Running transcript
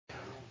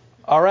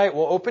All right,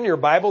 well, open your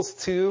Bibles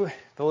to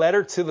the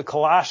letter to the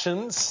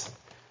Colossians.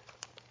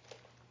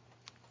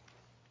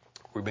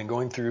 We've been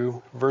going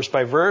through verse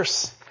by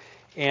verse,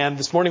 and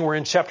this morning we're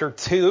in chapter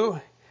 2,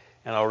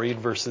 and I'll read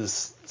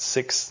verses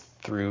 6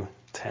 through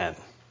 10.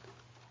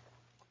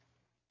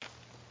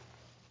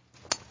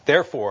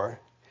 Therefore,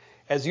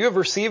 as you have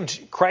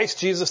received Christ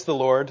Jesus the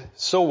Lord,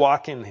 so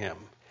walk in him,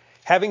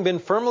 having been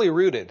firmly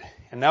rooted,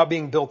 and now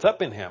being built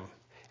up in him,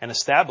 and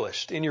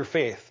established in your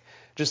faith,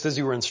 just as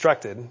you were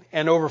instructed,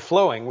 and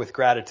overflowing with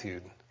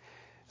gratitude.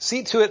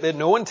 See to it that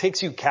no one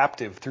takes you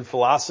captive through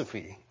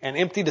philosophy and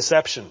empty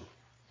deception,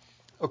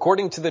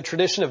 according to the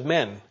tradition of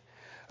men,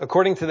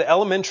 according to the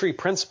elementary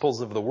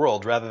principles of the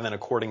world, rather than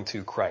according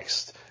to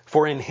Christ.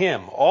 For in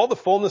him all the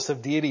fullness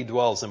of deity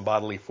dwells in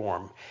bodily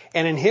form,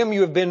 and in him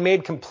you have been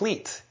made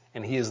complete,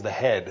 and he is the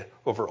head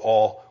over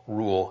all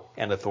rule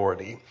and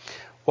authority.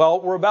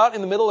 Well, we're about in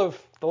the middle of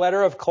the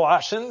letter of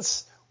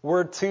Colossians.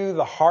 We're to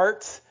the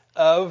heart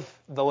of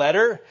the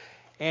letter,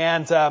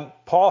 and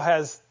Paul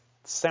has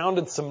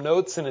sounded some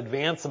notes in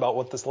advance about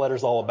what this letter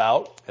is all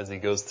about as he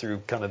goes through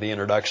kind of the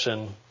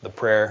introduction, the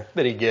prayer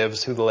that he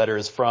gives, who the letter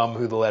is from,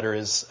 who the letter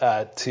is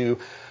to.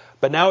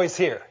 But now he's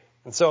here,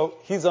 and so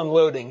he's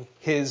unloading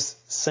his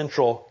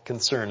central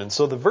concern. And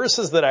so the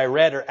verses that I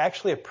read are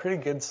actually a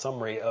pretty good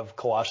summary of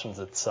Colossians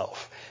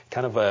itself.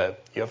 You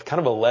have kind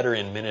of a letter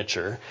in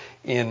miniature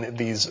in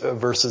these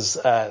verses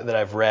that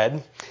I've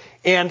read.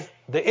 And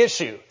the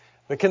issue,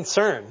 the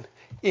concern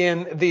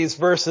in these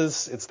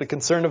verses, it's the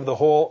concern of the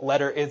whole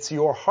letter. It's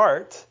your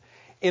heart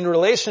in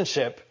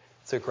relationship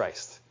to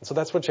Christ. And so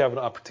that's what you have an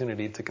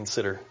opportunity to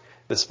consider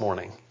this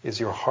morning, is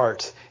your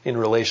heart in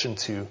relation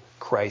to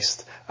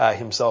Christ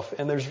himself.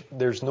 And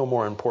there's no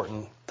more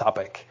important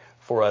topic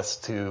for us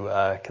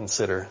to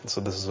consider. And so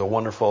this is a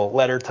wonderful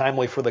letter,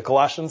 timely for the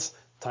Colossians,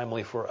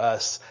 timely for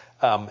us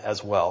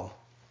as well.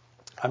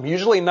 I'm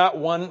usually not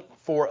one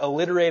for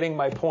alliterating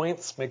my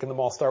points, making them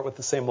all start with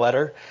the same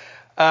letter.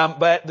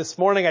 But this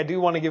morning I do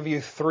want to give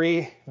you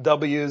 3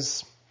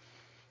 W's,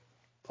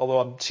 although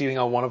I'm cheating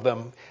on one of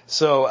them.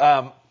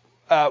 So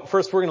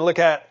first we're going to look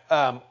at,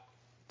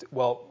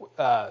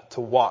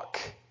 to walk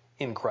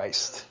in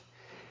Christ.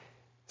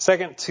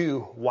 Second,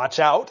 to watch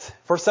out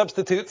for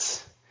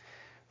substitutes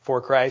for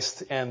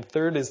Christ. And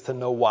third is to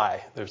know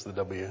why. There's the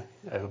W.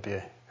 I hope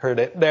you heard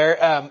it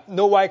there.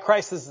 Know why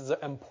Christ is as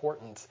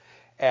important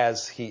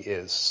as he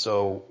is.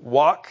 So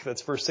walk,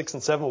 that's verse 6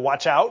 and 7.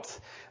 Watch out,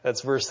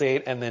 that's verse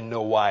 8. And then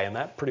know why. And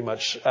that pretty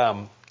much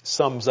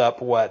sums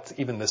up what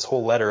even this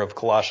whole letter of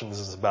Colossians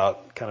is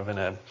about, kind of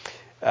in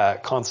a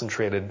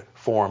concentrated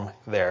form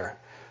there.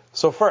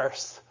 So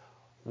first,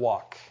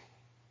 walk.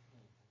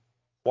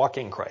 Walk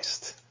in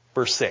Christ.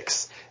 Verse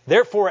 6.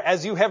 Therefore,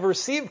 as you have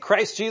received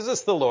Christ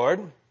Jesus the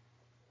Lord,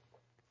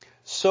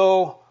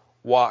 so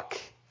walk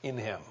in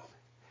him.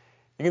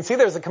 You can see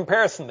there's a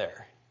comparison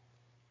there.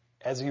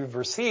 As you've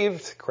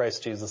received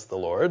Christ Jesus the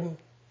Lord,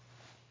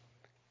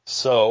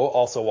 so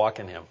also walk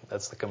in him.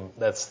 That's the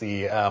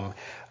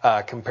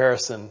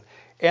comparison.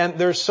 And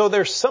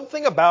there's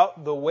something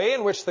about the way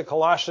in which the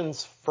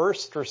Colossians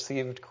first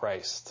received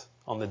Christ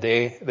on the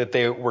day that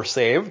they were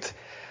saved,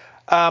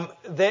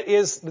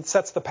 that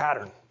sets the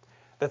pattern,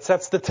 that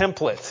sets the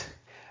template,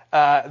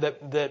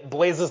 that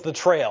blazes the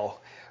trail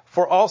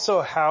for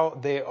also how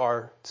they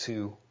are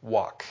to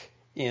walk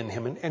in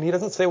him. And he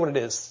doesn't say what it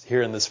is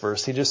here in this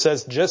verse. He just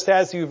says, just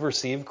as you've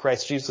received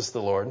Christ Jesus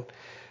the Lord,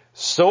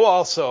 so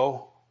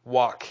also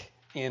walk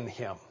in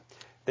him.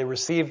 They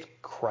received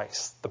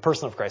Christ, the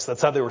person of Christ.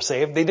 That's how they were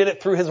saved. They did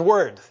it through his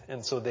word.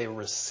 And so they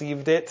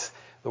received it.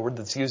 The word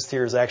that's used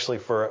here is actually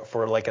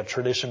for like a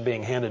tradition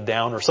being handed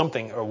down or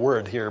something, a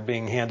word here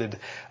being handed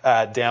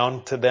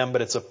down to them.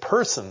 But it's a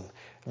person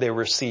they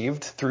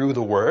received through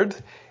the word,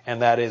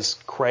 and that is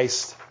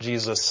Christ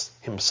Jesus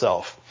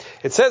himself.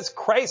 It says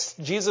Christ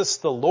Jesus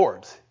the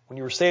Lord. When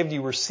you were saved,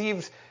 you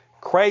received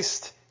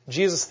Christ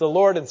Jesus the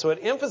Lord, and so it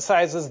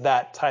emphasizes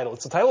that title.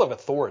 It's a title of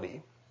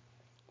authority,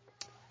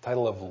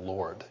 title of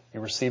Lord.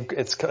 You receive,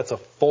 it's a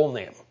full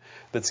name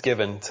that's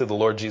given to the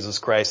Lord Jesus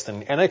Christ,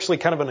 and actually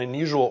kind of an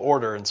unusual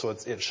order, and so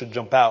it should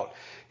jump out.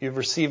 You've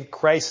received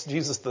Christ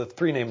Jesus, the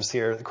 3 names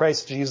here,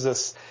 Christ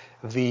Jesus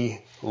the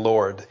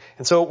Lord.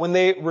 And so when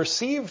they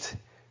received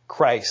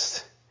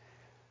Christ,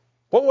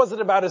 what was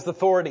it about his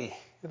authority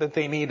that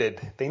they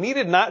needed? They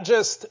needed not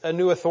just a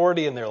new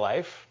authority in their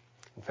life.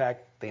 In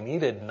fact, they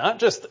needed not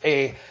just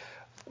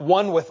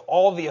one with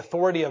all the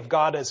authority of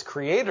God as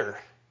creator.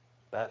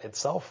 That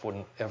itself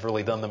wouldn't have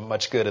really done them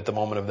much good at the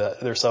moment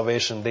of their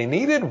salvation. They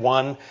needed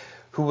one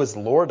who was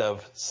Lord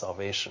of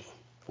salvation,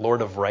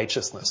 Lord of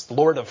righteousness,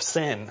 Lord of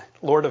sin,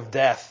 Lord of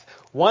death.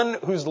 One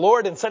who's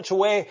Lord in such a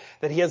way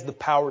that he has the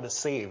power to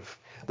save,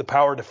 the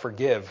power to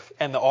forgive,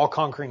 and the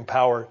all-conquering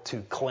power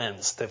to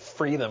cleanse, to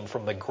free them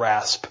from the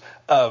grasp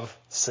of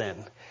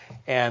sin.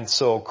 And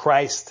so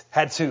Christ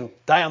had to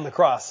die on the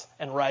cross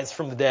and rise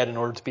from the dead in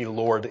order to be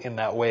Lord in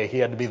that way. He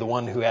had to be the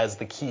one who has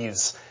the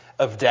keys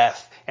of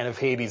death and of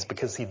Hades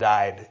because he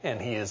died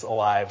and he is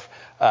alive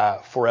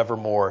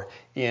forevermore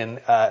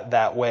in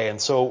that way. And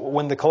so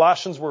when the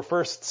Colossians were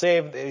first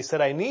saved, they said,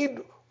 I need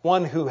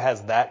one who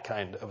has that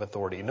kind of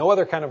authority. No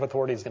other kind of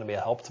authority is going to be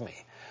a help to me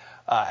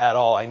at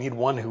all. I need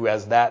one who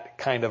has that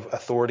kind of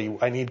authority.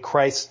 I need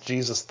Christ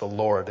Jesus the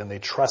Lord. And they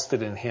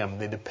trusted in him.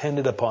 They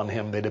depended upon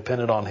him. They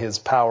depended on his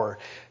power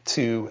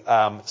to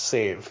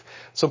save.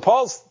 So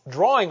Paul's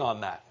drawing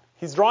on that.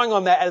 He's drawing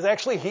on that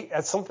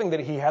as something that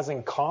he has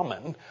in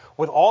common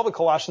with all the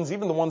Colossians,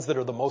 even the ones that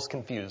are the most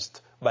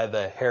confused by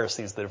the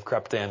heresies that have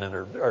crept in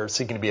and are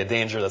seeking to be a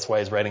danger. That's why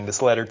he's writing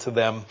this letter to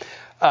them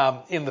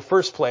in the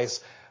first place.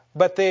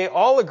 But they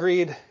all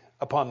agreed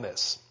upon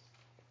this.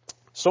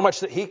 So much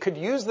that he could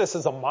use this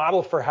as a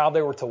model for how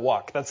they were to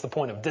walk. That's the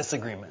point of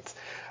disagreement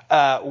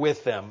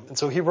with them. And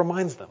so he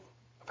reminds them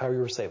of how you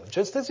were saved.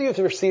 Just as you have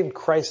received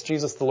Christ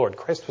Jesus the Lord,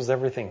 Christ was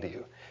everything to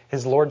you.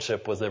 His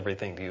lordship was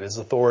everything to you. His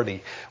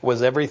authority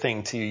was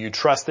everything to you. You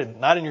trusted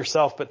not in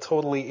yourself, but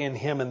totally in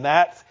him. And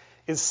that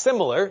is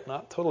similar,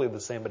 not totally the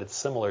same, but it's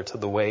similar to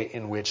the way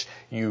in which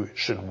you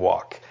should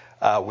walk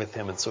with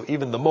him. And so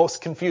even the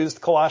most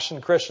confused Colossian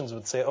Christians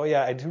would say, oh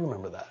yeah, I do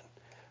remember that.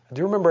 I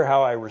do remember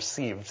how I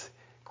received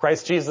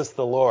Christ Jesus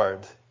the Lord.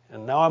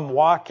 And now I'm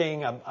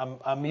walking,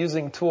 I'm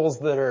using tools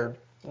that are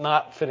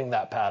not fitting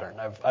that pattern.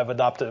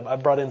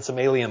 I've brought in some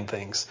alien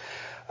things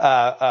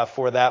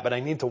for that, but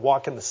I need to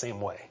walk in the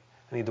same way.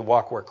 I need to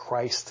walk where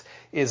Christ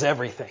is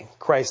everything.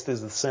 Christ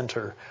is the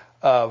center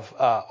of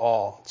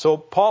all. So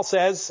Paul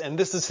says, and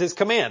this is his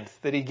command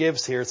that he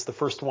gives here. It's the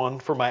first one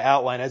for my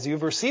outline. As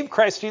you've received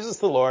Christ Jesus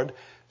the Lord,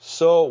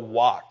 so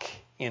walk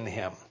in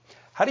him.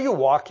 How do you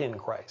walk in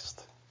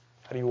Christ?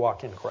 How do you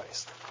walk in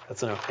Christ?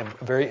 That's a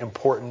very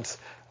important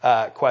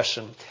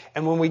question.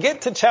 And when we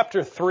get to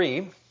chapter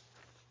 3,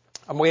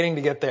 I'm waiting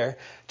to get there.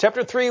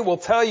 Chapter 3 will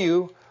tell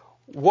you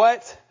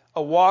what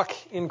a walk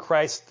in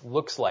Christ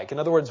looks like. In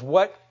other words,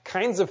 what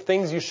kinds of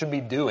things you should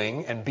be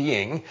doing and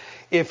being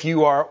if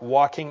you are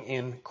walking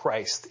in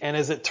Christ. And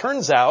as it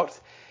turns out,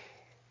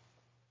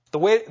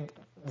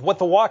 what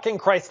the walk in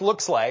Christ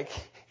looks like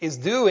is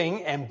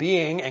doing and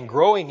being and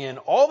growing in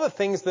all the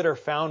things that are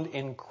found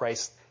in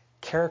Christ's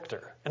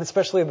character, and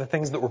especially the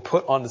things that were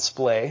put on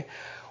display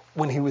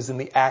when he was in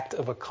the act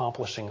of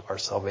accomplishing our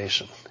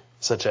salvation,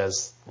 such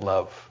as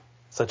love,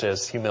 such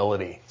as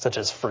humility, such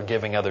as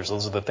forgiving others.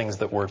 Those are the things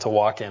that we're to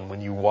walk in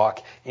when you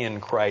walk in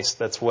Christ.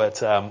 That's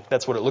what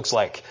it looks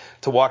like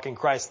to walk in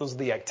Christ. Those are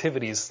the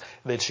activities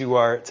that you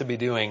are to be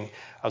doing.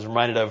 I was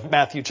reminded of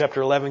Matthew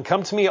chapter 11.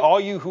 Come to me, all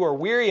you who are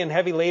weary and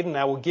heavy laden,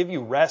 I will give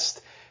you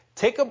rest.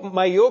 Take up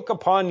my yoke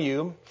upon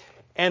you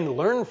and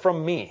learn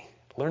from me.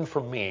 Learn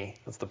from me.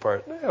 That's the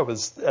part I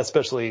was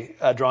especially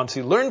drawn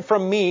to. Learn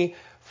from me,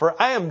 for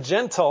I am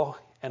gentle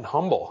and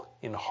humble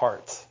in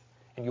heart,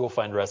 and you will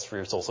find rest for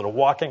your soul. So to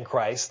walk in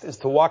Christ is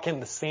to walk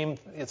in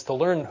it's to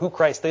learn who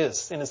Christ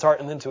is in his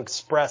heart and then to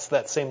express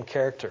that same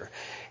character.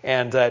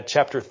 And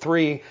chapter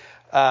 3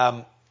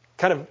 kind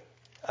of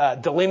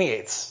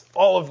delineates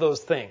all of those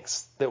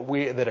things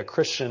that a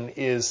Christian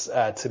is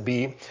to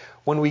be.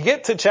 When we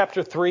get to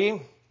chapter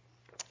 3,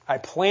 I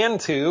plan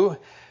to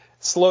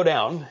slow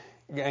down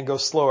and go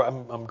slower.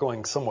 I'm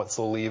going somewhat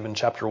slowly even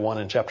chapter 1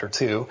 and chapter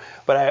 2,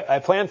 but I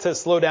plan to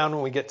slow down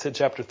when we get to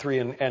chapter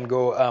 3 and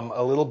go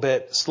a little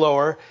bit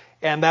slower,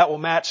 and that will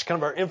match kind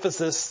of our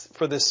emphasis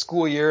for this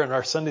school year and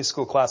our Sunday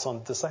school class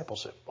on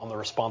discipleship, on the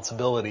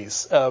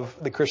responsibilities of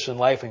the Christian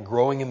life and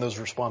growing in those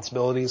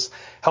responsibilities,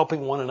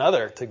 helping one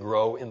another to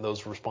grow in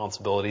those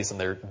responsibilities, and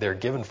they're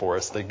given for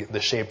us.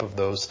 The shape of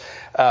those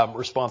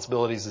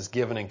responsibilities is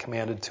given and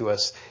commanded to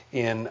us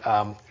in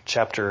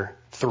chapter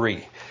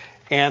 3.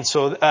 And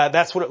so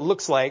that's what it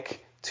looks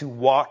like to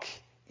walk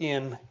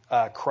in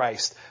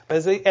Christ.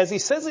 But as he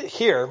says it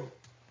here,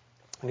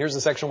 and here's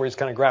the section where he's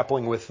kind of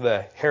grappling with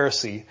the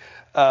heresy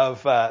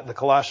of the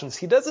Colossians,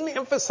 he doesn't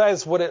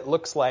emphasize what it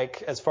looks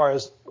like as far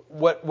as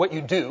what you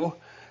do,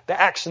 the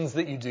actions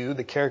that you do,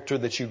 the character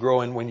that you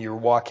grow in when you're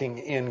walking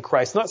in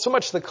Christ. Not so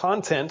much the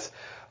content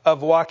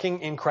of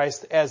walking in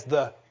Christ as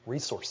the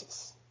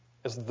resources.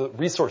 As the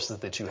resources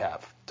that you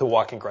have to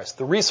walk in Christ,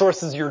 the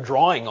resources you're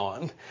drawing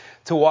on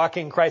to walk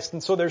in Christ.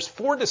 And so there's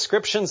 4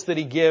 descriptions that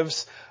he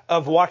gives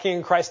of walking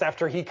in Christ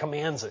after he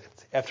commands it.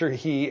 After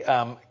he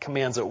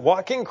commands it.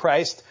 Walk in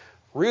Christ,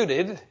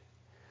 rooted,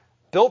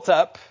 built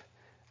up,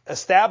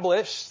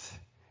 established,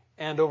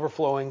 and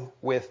overflowing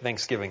with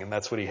thanksgiving. And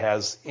that's what he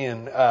has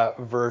in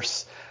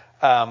verse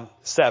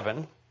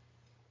 7.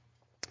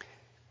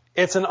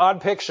 It's an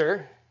odd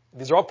picture.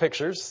 These are all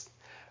pictures.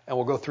 And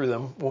we'll go through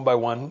them one by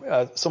one,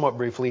 somewhat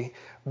briefly.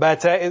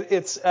 But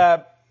it's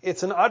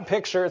an odd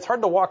picture. It's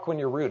hard to walk when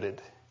you're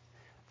rooted,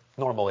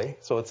 normally.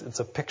 So it's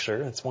a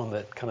picture. It's one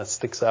that kind of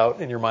sticks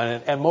out in your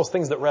mind. And most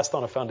things that rest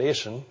on a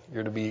foundation,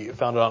 you're to be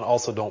founded on,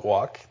 also don't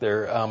walk.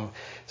 They're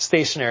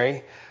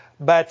stationary.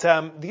 But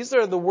these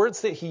are the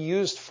words that he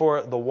used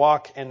for the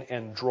walk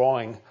and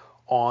drawing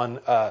on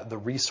the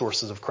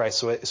resources of Christ.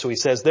 So he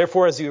says,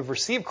 therefore, as you have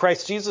received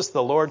Christ Jesus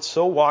the Lord,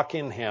 so walk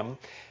in him,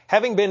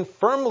 having been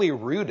firmly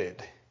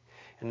rooted,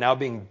 and now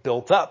being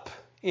built up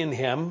in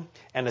him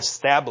and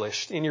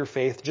established in your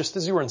faith, just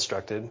as you were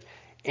instructed,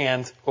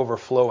 and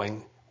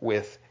overflowing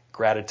with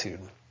gratitude.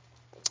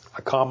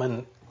 A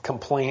common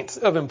complaint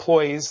of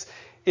employees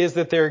is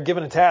that they're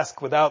given a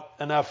task without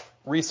enough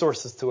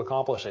resources to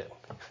accomplish it.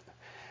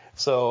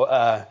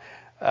 So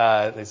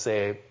they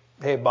say,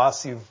 hey,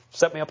 boss, you've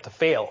set me up to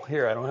fail.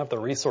 Here, I don't have the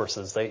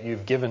resources that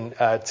you've given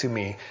to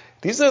me.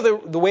 These are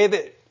the way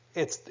that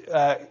it's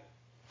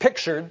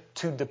pictured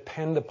to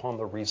depend upon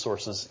the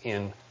resources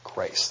in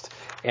Christ.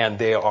 And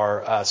they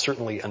are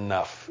certainly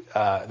enough.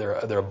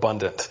 They're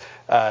abundant,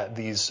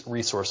 these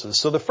resources.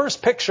 So the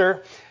first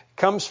picture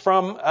comes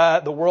from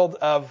the world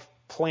of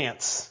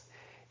plants.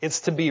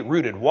 It's to be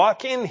rooted.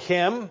 Walk in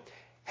him,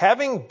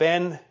 having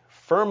been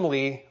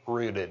firmly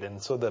rooted.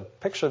 And so the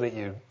picture that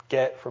you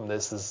get from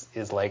this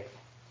is like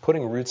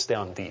putting roots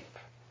down deep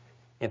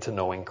into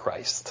knowing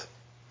Christ.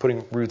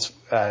 Putting roots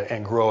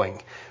and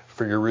growing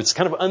for your roots,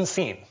 kind of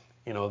unseen.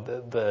 You know,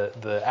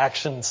 the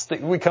actions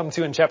that we come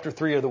to in chapter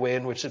 3 are the way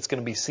in which it's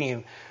going to be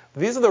seen.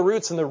 These are the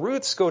roots, and the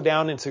roots go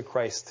down into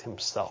Christ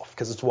himself,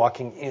 because it's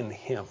walking in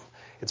him.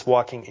 It's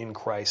walking in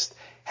Christ.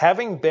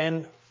 Having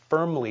been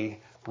firmly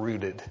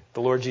rooted.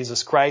 The Lord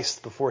Jesus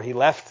Christ, before he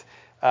left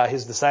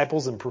his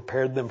disciples and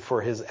prepared them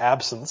for his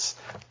absence,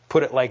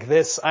 put it like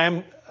this.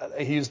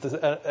 He used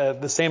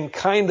the same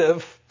kind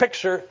of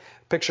picture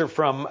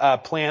from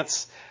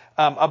plants.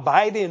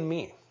 Abide in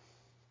me,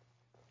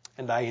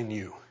 and I in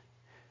you.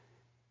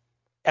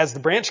 As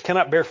the branch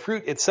cannot bear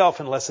fruit itself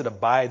unless it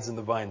abides in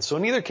the vine, so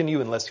neither can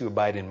you unless you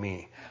abide in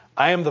me.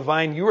 I am the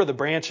vine, you are the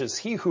branches.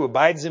 He who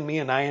abides in me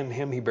and I in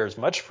him, he bears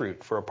much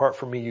fruit. For apart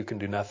from me, you can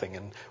do nothing.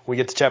 And when we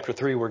get to chapter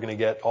 3, we're going to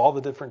get all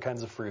the different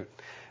kinds of fruit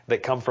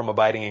that come from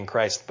abiding in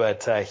Christ.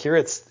 But here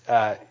it's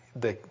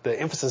the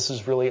emphasis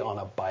is really on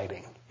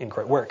abiding in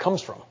Christ, where it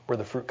comes from, where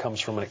the fruit comes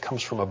from, and it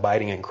comes from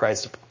abiding in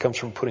Christ. It comes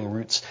from putting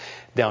roots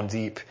down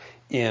deep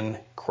in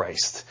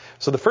Christ.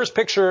 So the first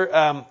picture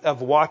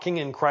of walking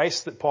in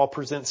Christ that Paul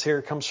presents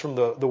here comes from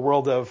the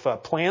world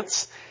of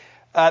plants.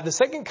 The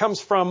second comes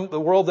from the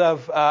world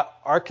of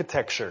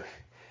architecture.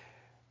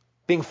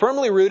 Being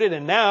firmly rooted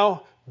and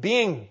now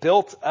being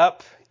built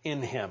up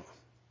in him.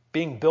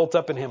 Being built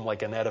up in him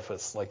like an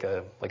edifice, like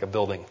a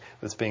building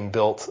that's being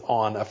built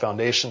on a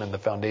foundation, and the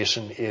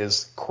foundation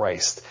is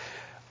Christ.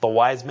 The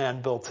wise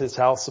man built his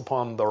house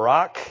upon the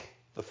rock.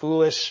 The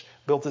foolish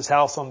built his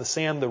house on the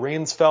sand. The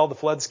rains fell, the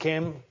floods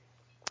came,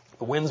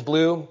 the winds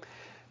blew.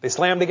 They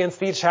slammed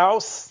against each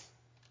house.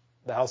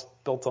 The house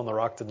built on the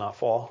rock did not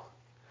fall,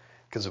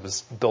 because it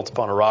was built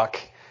upon a rock.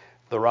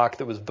 The rock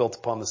that was built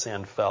upon the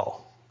sand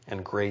fell,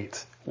 and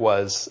great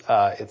was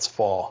its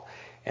fall.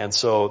 And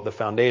so the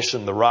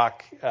foundation, the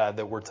rock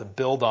that we're to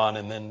build on,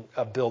 and then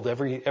build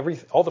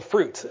all the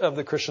fruit of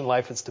the Christian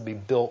life, is to be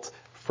built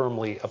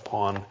firmly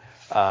upon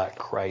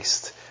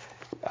Christ.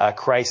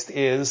 Christ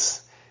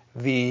is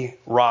the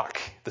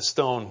rock, the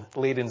stone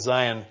laid in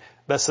Zion.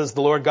 Thus says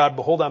the Lord God,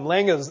 behold, I'm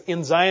laying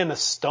in Zion a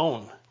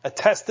stone, a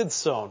tested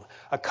stone,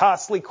 a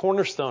costly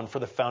cornerstone for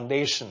the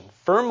foundation,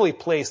 firmly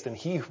placed, and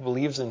he who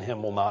believes in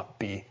him will not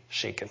be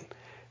shaken.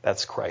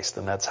 That's Christ,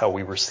 and that's how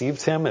we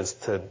received him, is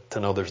to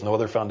know there's no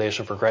other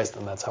foundation for Christ,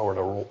 and that's how we're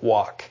to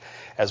walk,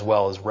 as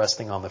well as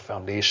resting on the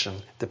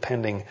foundation,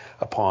 depending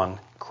upon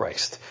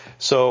Christ.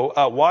 So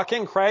walk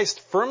in Christ,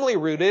 firmly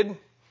rooted,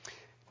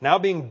 now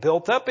being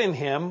built up in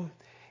him,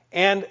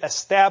 and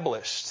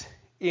established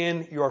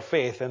in your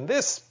faith. And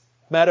this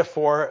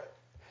metaphor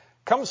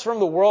comes from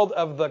the world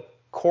of the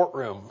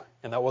courtroom.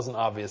 And that wasn't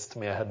obvious to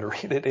me. I had to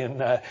read it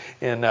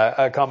in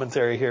a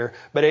commentary here.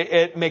 But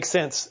it makes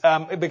sense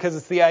because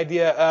it's the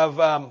idea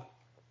of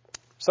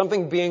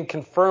something being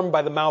confirmed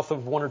by the mouth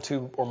of one or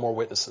two or more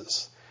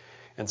witnesses.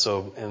 And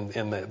so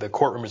in the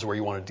courtroom is where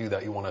you want to do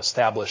that. You want to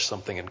establish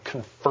something and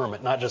confirm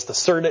it. Not just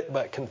assert it,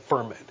 but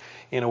confirm it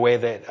in a way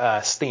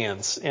that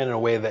stands, and in a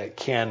way that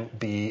can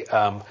be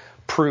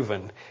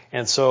proven.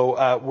 And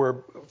so we're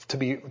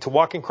to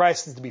walk in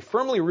Christ is to be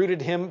firmly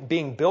rooted in him,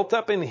 being built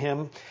up in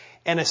him,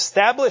 and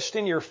established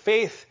in your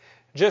faith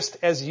just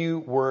as you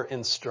were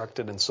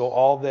instructed. And so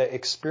all the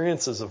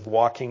experiences of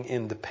walking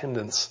in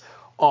dependence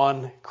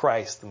on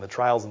Christ, and the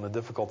trials and the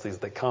difficulties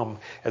that come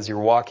as you're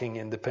walking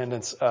in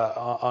dependence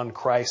on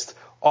Christ,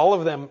 all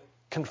of them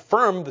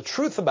confirm the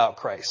truth about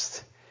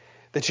Christ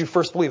that you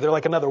first believed. They're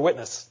like another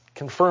witness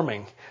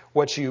confirming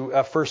what you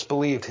first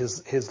believed,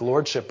 his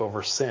lordship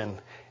over sin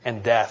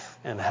and death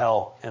and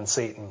hell and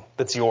Satan.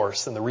 That's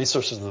yours, and the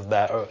resources of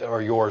that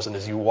are yours. And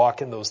as you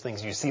walk in those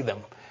things, you see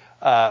them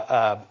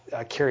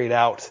carried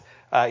out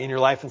in your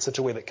life in such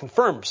a way that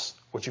confirms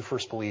what you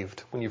first believed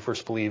when you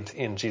first believed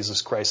in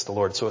Jesus Christ the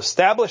Lord. So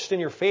established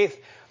in your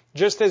faith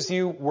just as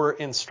you were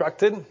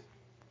instructed.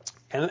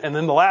 And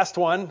then the last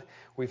one,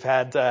 we've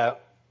had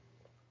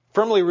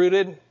firmly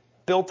rooted,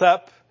 built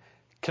up,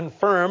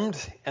 confirmed,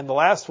 and the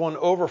last one,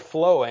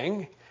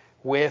 overflowing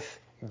with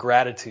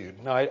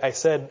gratitude. Now, I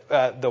said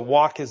the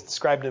walk is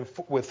described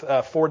with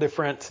 4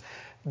 different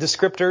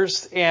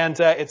descriptors, and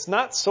it's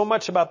not so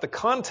much about the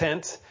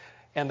content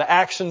and the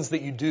actions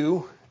that you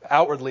do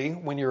outwardly,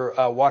 when you're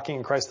walking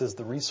in Christ, is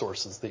the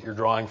resources that you're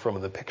drawing from,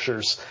 and the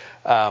pictures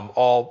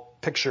all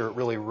picture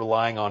really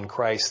relying on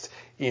Christ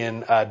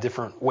in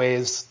different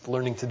ways,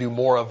 learning to do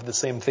more of the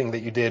same thing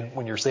that you did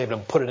when you're saved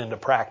and put it into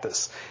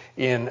practice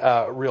in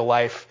real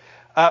life.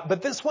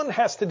 But this one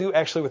has to do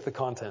actually with the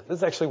content. This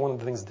is actually one of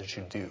the things that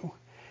you do.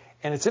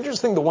 And it's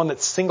interesting, the one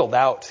that's singled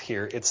out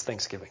here, it's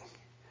thanksgiving.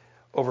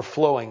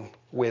 Overflowing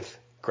with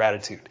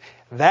gratitude.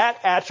 That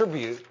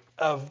attribute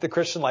of the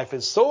Christian life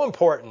is so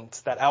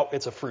important that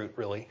it's a fruit,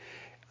 really.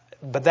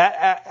 But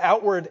that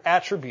outward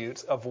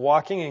attribute of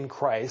walking in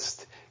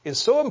Christ is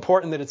so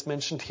important that it's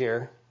mentioned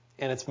here,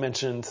 and it's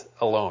mentioned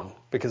alone,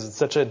 because it's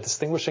such a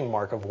distinguishing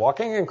mark of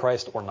walking in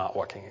Christ or not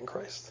walking in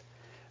Christ.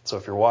 So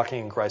if you're walking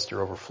in Christ,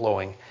 you're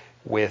overflowing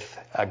with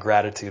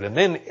gratitude. And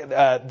then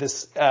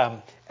this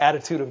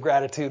attitude of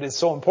gratitude is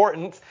so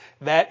important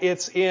that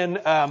it's in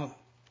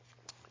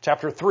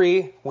chapter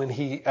 3, when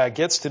he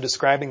gets to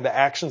describing the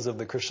actions of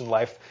the Christian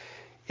life.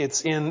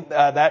 It's in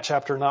that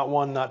chapter, not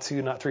 1, not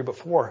 2, not 3, but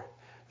 4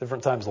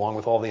 different times, along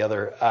with all the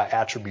other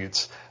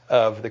attributes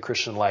of the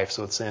Christian life.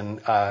 So it's in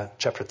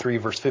chapter 3,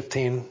 verse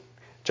 15,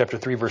 chapter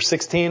 3, verse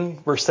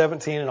 16, verse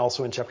 17, and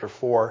also in chapter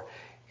 4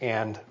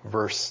 and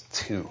verse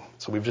 2.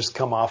 So we've just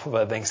come off of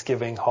a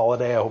Thanksgiving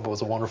holiday. I hope it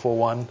was a wonderful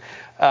one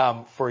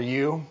for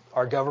you.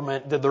 Our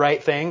government did the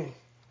right thing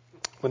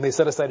when they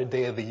set aside a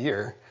day of the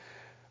year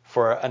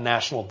for a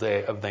national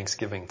day of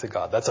thanksgiving to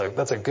God. That's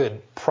a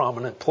good,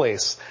 prominent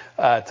place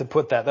to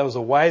put that. That was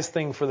a wise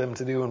thing for them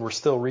to do, and we're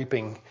still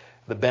reaping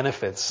the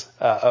benefits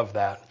of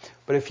that.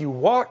 But if you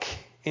walk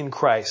in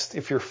Christ,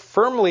 if you're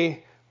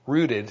firmly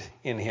rooted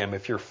in Him,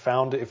 if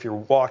your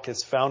walk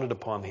is founded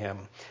upon Him,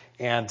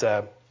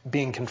 and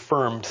being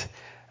confirmed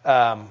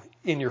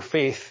in your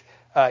faith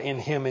in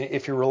Him,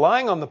 if you're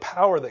relying on the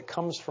power that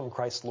comes from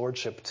Christ's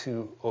lordship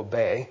to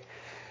obey,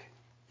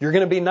 you're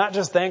going to be not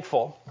just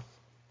thankful,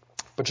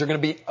 but you're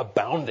going to be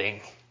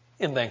abounding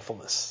in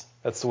thankfulness.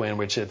 That's the way in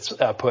which it's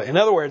put. In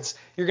other words,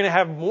 you're going to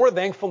have more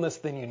thankfulness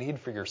than you need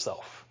for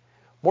yourself.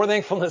 More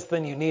thankfulness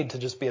than you need to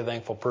just be a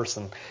thankful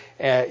person.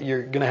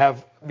 You're going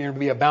to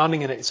be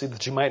abounding in it, so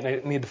that you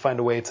might need to find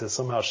a way to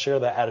somehow share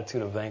that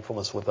attitude of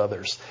thankfulness with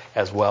others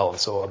as well. And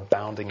so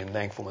abounding in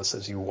thankfulness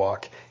as you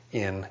walk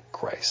in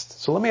Christ.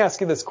 So let me ask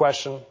you this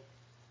question.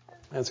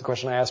 It's a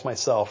question I ask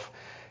myself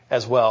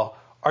as well.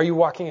 Are you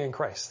walking in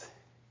Christ?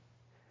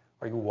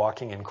 Are you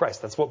walking in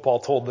Christ? That's what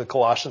Paul told the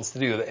Colossians to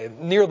do.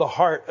 Near the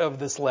heart of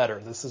this letter,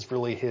 this is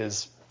really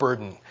his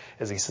burden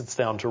as he sits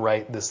down to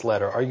write this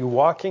letter. Are you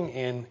walking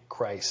in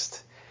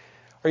Christ?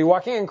 Are you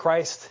walking in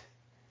Christ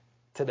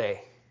today?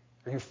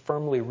 Are you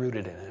firmly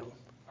rooted in Him?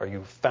 Are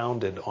you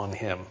founded on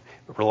Him,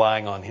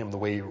 relying on Him the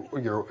way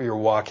you're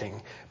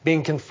walking,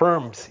 being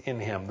confirmed in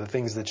Him, the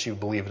things that you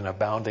believe in,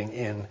 abounding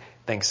in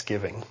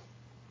thanksgiving?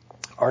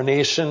 Our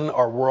nation,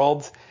 our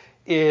world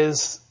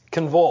is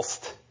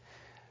convulsed.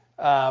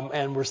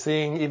 And we're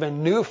seeing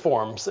even new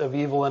forms of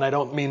evil, and I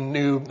don't mean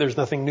new, there's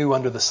nothing new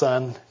under the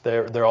sun.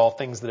 They're all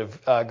things that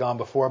have gone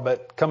before,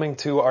 but coming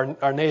to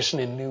our nation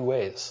in new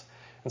ways.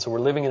 And so we're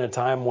living in a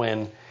time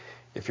when,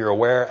 if you're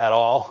aware at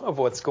all of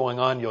what's going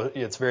on,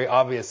 it's very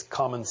obvious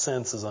common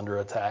sense is under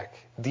attack.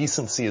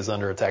 Decency is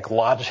under attack.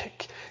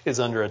 Logic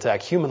is under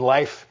attack. Human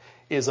life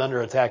is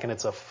under attack, and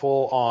it's a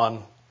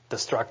full-on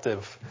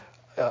destructive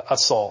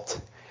assault.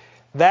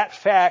 That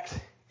fact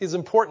is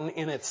important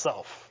in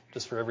itself.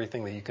 Just for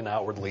everything that you can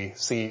outwardly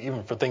see,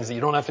 even for things that you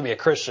don't have to be a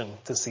Christian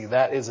to see.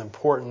 That is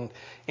important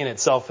in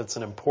itself. It's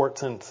an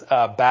important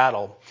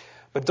battle.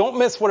 But don't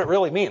miss what it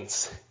really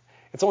means.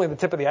 It's only the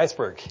tip of the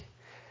iceberg.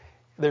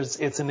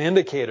 It's an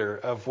indicator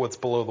of what's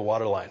below the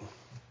waterline.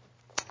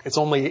 It's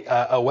only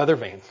a weather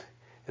vane.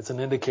 It's an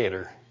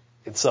indicator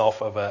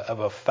itself of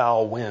a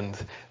foul wind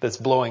that's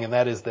blowing, and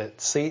that is that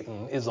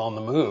Satan is on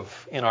the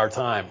move in our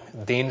time.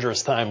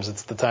 Dangerous times.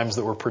 It's the times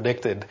that were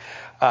predicted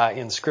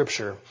in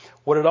Scripture.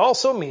 What it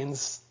also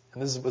means,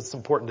 and this is what's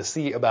important to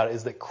see about it,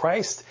 is that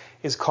Christ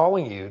is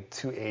calling you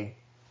to a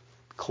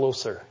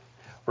closer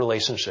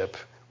relationship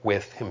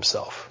with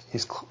Himself.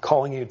 He's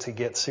calling you to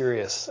get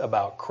serious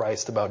about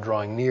Christ, about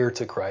drawing near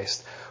to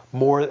Christ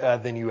more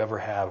than you ever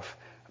have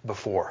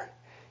before.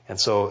 And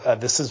so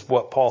this is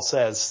what Paul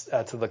says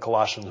to the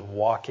Colossians: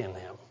 walk in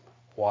Him.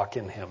 Walk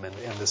in Him. And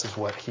this is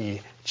what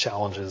he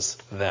challenges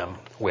them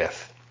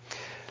with.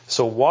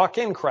 So walk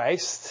in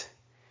Christ.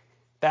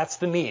 That's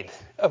the need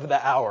of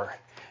the hour.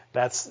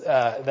 That's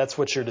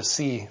what you're to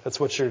see. That's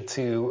what you're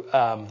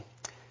to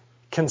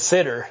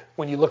consider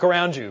when you look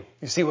around you.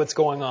 You see what's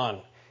going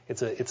on.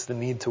 It's the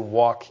need to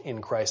walk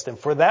in Christ. And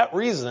for that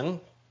reason,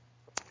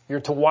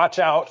 you're to watch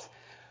out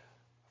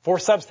for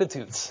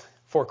substitutes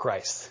for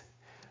Christ.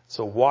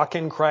 So walk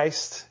in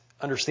Christ,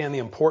 understand the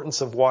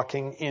importance of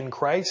walking in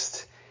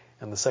Christ,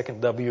 and the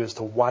second W is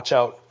to watch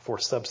out for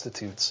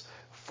substitutes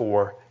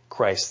for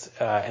Christ.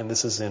 And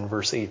this is in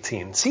verse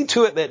 18. See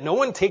to it that no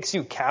one takes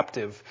you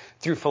captive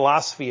through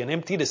philosophy and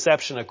empty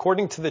deception,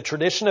 according to the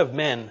tradition of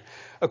men,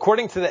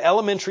 according to the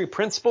elementary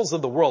principles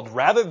of the world,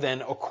 rather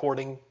than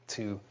according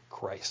to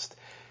Christ.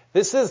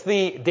 This is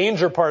the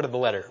danger part of the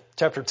letter,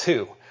 chapter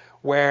 2,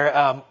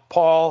 where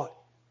Paul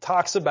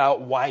talks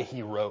about why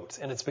he wrote.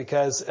 And it's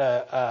because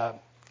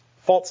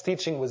false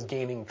teaching was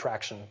gaining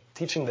traction,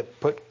 teaching that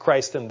put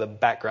Christ in the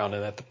background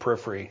and at the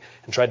periphery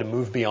and tried to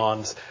move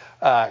beyond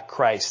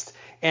Christ.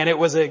 And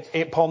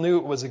Paul knew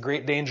it was a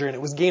great danger, and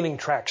it was gaining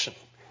traction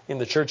in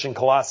the church in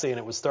Colossae, and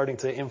it was starting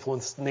to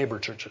influence neighbor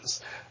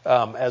churches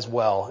as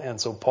well. And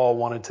so Paul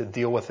wanted to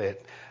deal with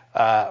it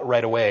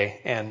right away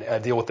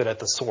and deal with it at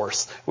the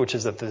source, which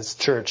is at this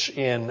church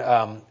in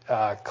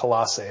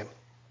Colossae.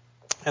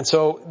 And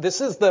so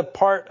this is the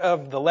part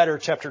of the letter,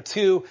 chapter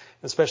 2,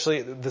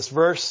 especially this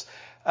verse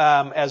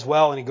as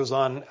well. And he goes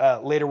on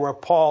later where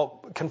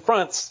Paul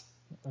confronts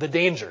the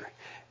danger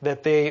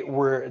that they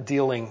were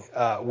dealing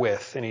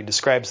with. And he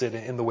describes it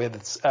in the way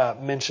that's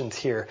mentioned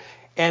here.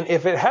 And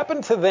if it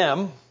happened to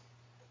them,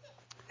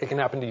 it can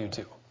happen to you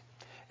too.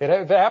 If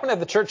it happened at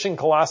the church in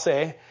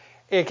Colossae,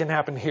 it can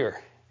happen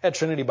here at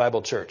Trinity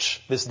Bible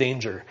Church, this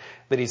danger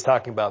that he's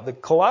talking about. The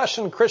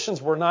Colossian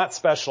Christians were not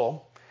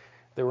special.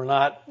 They were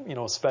not,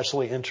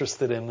 especially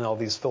interested in all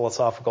these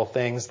philosophical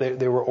things.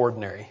 They were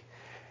ordinary.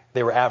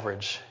 They were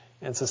average.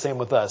 And it's the same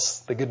with us.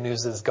 The good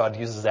news is God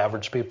uses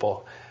average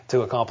people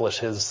to accomplish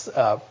his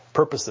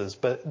purposes.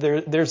 But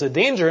there's a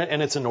danger,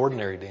 and it's an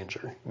ordinary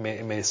danger.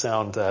 It may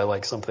sound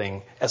like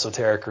something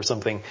esoteric or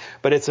something,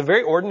 but it's a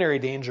very ordinary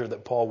danger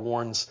that Paul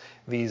warns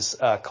these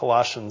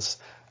Colossians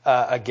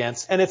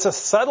against. And it's a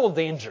subtle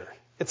danger.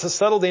 It's a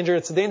subtle danger.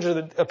 It's a danger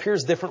that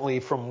appears differently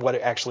from what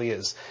it actually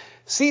is.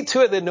 See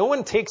to it that no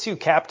one takes you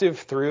captive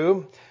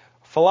through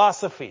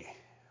philosophy.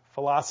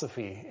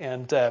 Philosophy.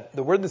 And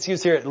the word that's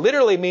used here, it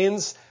literally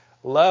means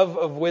love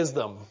of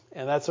wisdom.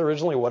 And that's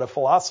originally what a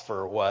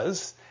philosopher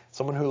was.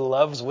 Someone who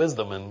loves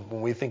wisdom. And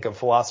when we think of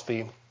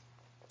philosophy,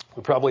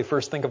 we probably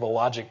first think of a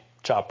logic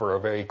chopper, a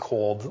very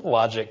cold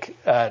logic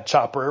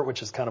chopper,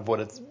 which is kind of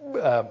what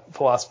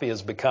philosophy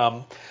has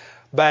become.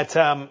 But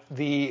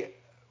the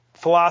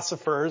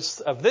philosophers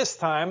of this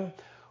time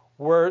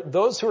were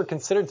those who were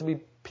considered to be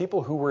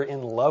people who were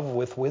in love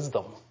with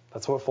wisdom.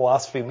 That's what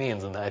philosophy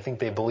means, and I think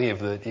they believe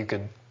that you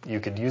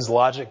could use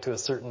logic to a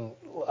certain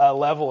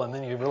level, and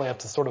then you really have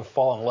to sort of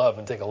fall in love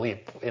and take a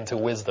leap into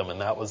wisdom,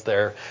 and that was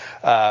their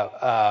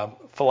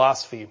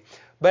philosophy.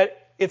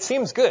 But it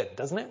seems good,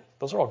 doesn't it?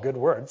 Those are all good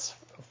words.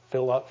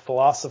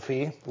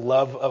 Philosophy,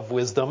 love of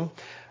wisdom.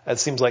 That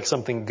seems like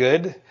something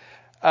good.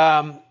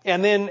 And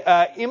then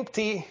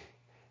empty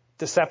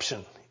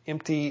deception.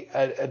 Empty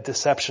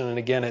deception, and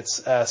again,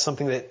 it's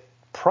something that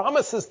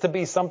promises to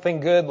be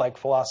something good like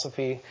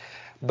philosophy,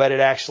 but it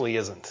actually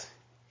isn't.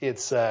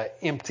 It's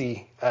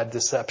empty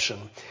deception.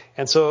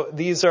 And so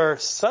these are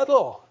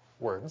subtle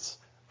words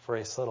for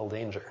a subtle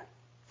danger.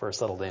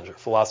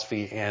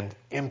 Philosophy and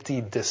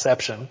empty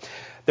deception.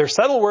 They're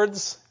subtle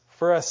words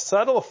for a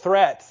subtle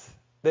threat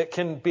that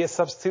can be a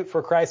substitute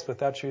for Christ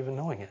without you even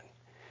knowing it.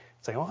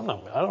 It's like, oh,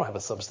 no, I don't have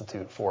a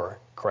substitute for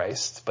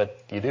Christ,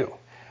 but you do,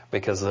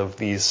 because of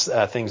these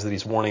things that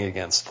he's warning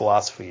against,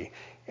 philosophy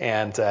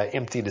and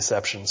empty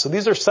deception. So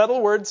these are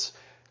subtle words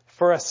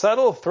for a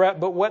subtle threat,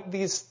 but what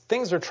these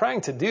things are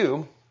trying to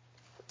do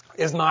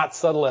is not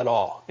subtle at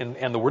all.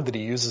 And the word that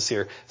he uses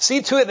here,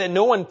 see to it that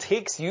no one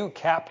takes you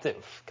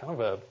captive. Kind of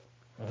a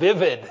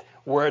vivid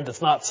word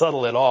that's not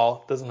subtle at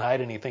all, doesn't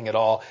hide anything at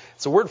all.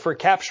 It's a word for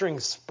capturing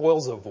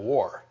spoils of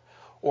war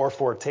or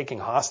for taking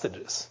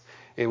hostages.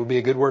 It would be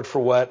a good word for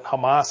what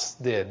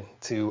Hamas did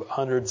to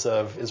hundreds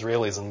of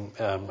Israelis,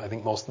 and I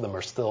think most of them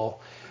are still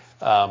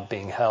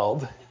being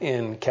held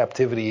in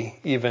captivity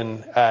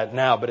even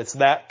now. But it's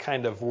that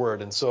kind of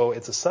word. And so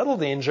it's a subtle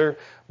danger,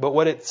 but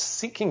what it's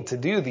seeking to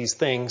do, these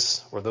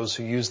things, or those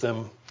who use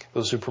them,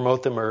 those who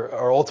promote them,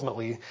 are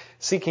ultimately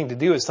seeking to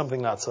do is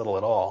something not subtle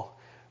at all,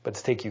 but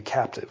to take you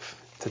captive,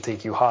 to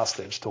take you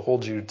hostage, to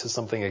hold you to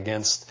something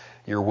against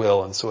your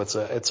will. And so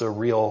it's a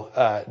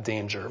real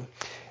danger.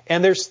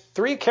 And there's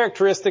three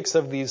characteristics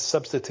of these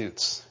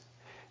substitutes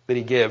that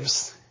he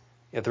gives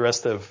at the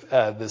rest of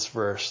this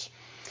verse.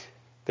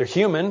 They're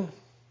human,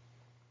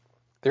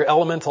 they're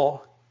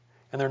elemental,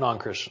 and they're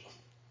non-Christian.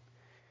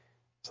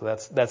 So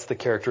that's the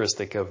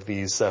characteristic of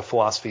these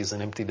philosophies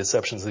and empty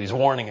deceptions that he's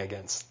warning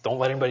against. Don't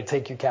let anybody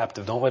take you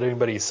captive. Don't let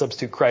anybody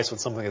substitute Christ with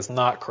something that's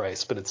not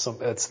Christ, but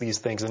it's these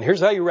things. And here's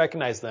how you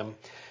recognize them.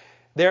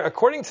 They're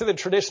according to the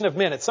tradition of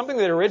men. It's something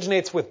that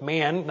originates with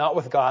man, not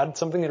with God.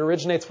 Something that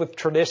originates with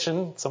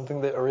tradition.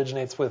 Something that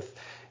originates with,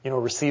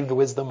 received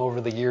wisdom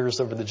over the years,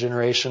 over the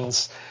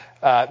generations.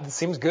 It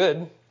seems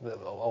good. A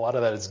lot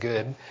of that is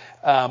good.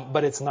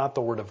 But it's not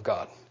the Word of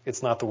God.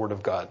 It's not the Word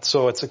of God.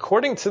 So it's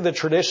according to the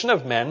tradition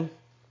of men,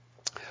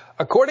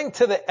 according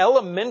to the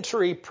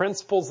elementary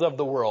principles of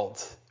the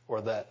world, or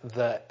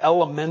the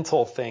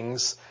elemental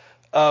things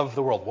of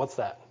the world. What's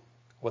that?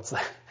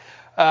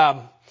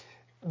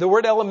 The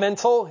word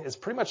elemental is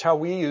pretty much how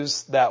we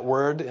use that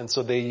word, and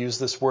so they use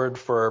this word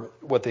for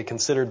what they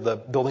considered the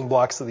building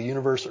blocks of the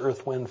universe: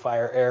 earth, wind,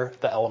 fire, air,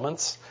 the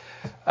elements.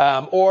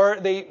 Or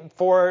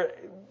for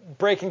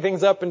breaking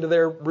things up into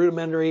their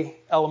rudimentary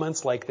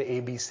elements, like the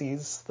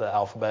ABCs. The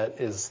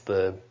alphabet is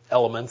the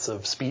elements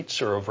of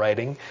speech or of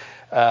writing.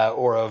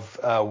 or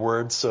of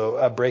words.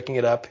 So breaking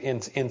it up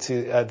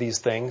into these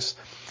things.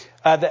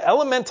 The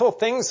elemental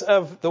things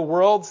of the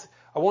world,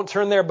 I won't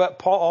turn there, but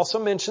Paul also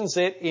mentions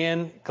it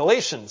in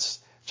Galatians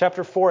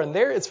chapter 4. And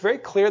there it's very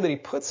clear that he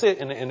puts it,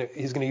 and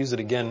he's going to use it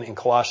again in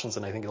Colossians,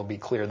 and I think it'll be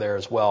clear there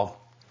as well.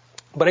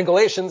 But in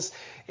Galatians,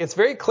 it's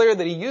very clear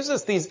that he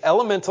uses these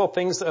elemental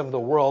things of the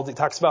world. He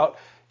talks about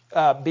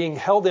being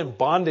held in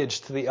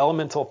bondage to the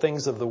elemental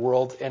things of the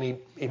world, and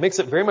he makes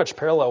it very much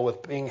parallel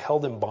with being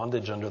held in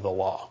bondage under the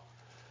law.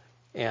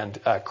 And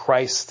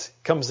Christ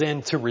comes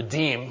in to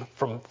redeem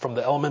from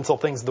the elemental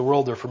things of the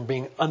world, or from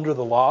being under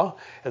the law,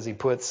 as he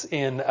puts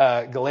in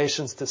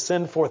Galatians, to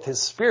send forth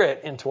his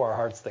Spirit into our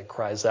hearts that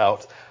cries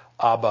out,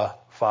 Abba,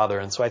 Father.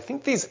 And so I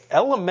think these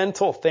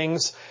elemental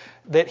things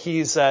that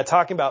he's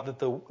talking about, that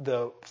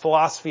the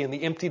philosophy and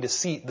the empty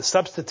deceit, the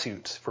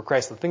substitute for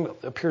Christ, the thing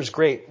that appears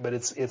great, but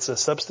it's a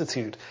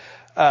substitute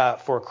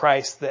for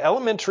Christ. The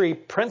elementary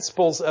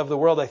principles of the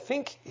world, I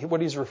think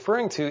what he's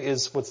referring to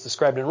is what's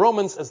described in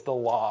Romans as the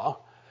law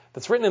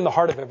that's written in the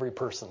heart of every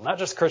person. Not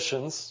just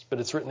Christians, but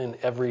it's written in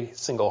every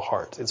single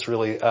heart. It's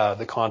really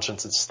the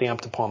conscience. It's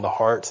stamped upon the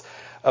heart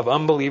of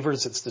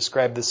unbelievers. It's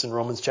described this in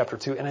Romans chapter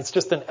 2, and it's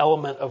just an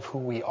element of who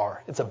we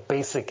are. It's a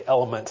basic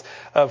element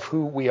of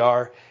who we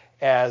are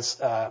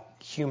as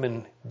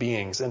human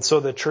beings. And so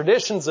the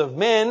traditions of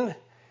men,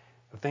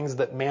 the things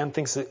that man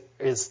thinks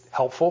is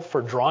helpful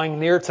for drawing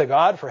near to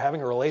God, for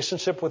having a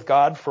relationship with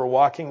God, for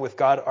walking with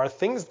God, are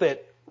things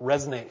that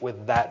resonate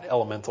with that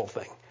elemental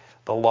thing,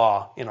 the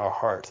law in our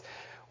heart,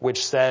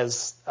 which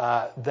says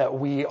that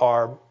we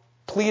are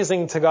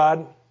pleasing to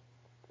God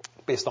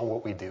based on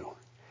what we do,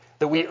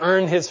 that we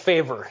earn his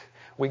favor.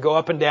 We go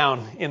up and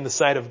down in the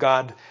sight of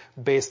God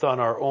based on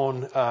our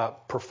own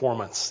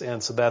performance.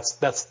 And so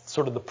that's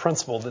sort of the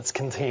principle that's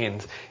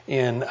contained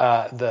in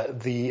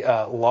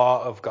the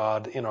law of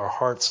God in our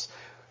hearts.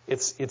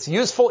 It's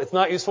useful. It's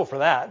not useful for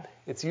that.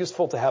 It's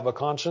useful to have a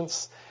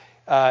conscience.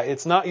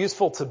 It's not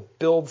useful to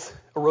build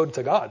a road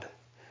to God.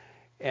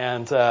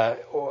 And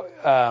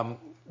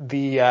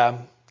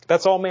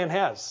that's all man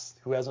has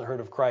who hasn't heard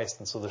of Christ.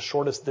 And so the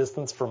shortest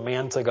distance from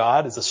man to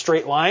God is a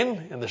straight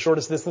line, and the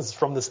shortest distance is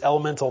from this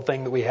elemental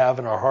thing that we have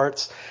in our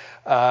hearts.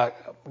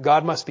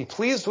 God must be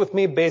pleased with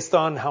me based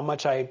on how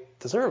much I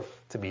deserve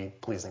to be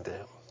pleasing to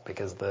him,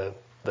 because the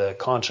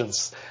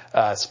conscience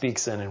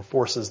speaks and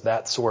enforces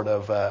that sort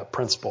of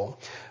principle.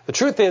 The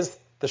truth is,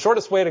 the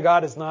shortest way to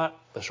God is not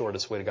the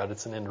shortest way to God.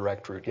 It's an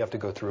indirect route. You have to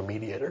go through a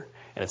mediator,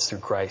 and it's through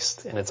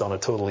Christ, and it's on a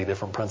totally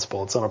different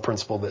principle. It's on a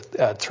principle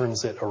that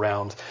turns it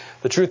around.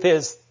 The truth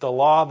is, the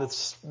law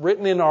that's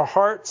written in our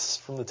hearts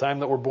from the time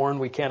that we're born,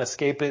 we can't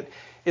escape it,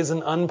 is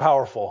an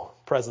unpowerful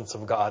presence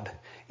of God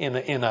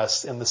in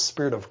us, and the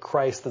Spirit of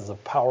Christ is a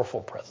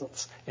powerful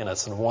presence in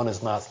us, and one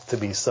is not to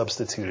be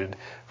substituted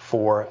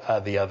for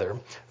the other.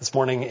 This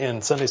morning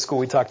in Sunday school,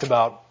 we talked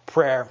about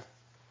prayer,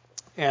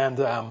 and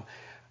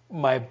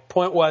my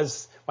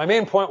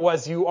main point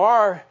was you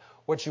are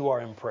what you are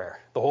in prayer.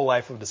 The whole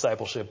life of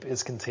discipleship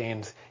is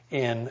contained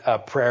in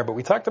prayer. But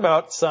we talked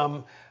about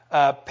some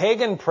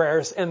pagan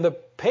prayers, and the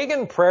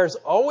pagan prayers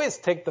always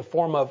take the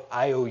form of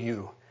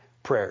IOU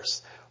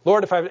prayers.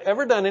 Lord, if I've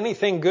ever done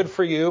anything good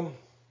for you,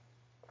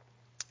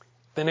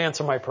 then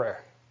answer my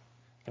prayer.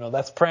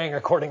 That's praying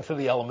according to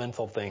the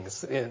elemental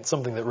things. It's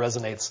something that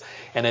resonates,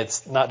 and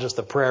it's not just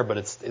a prayer, but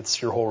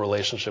it's your whole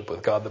relationship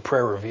with God. The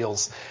prayer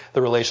reveals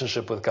the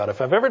relationship with God.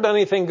 If I've ever done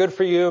anything good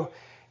for you,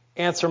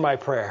 answer my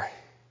prayer.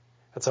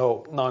 That's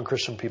how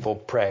non-Christian people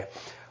pray.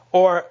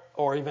 Or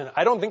even,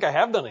 I don't think I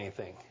have done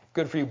anything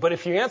good for you, but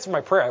if you answer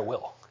my prayer, I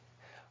will.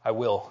 I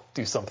will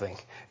do something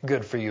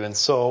good for you. And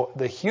so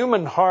the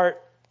human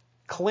heart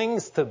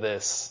clings to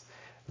this,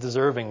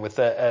 deserving with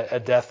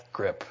a death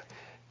grip.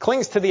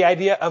 Clings to the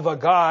idea of a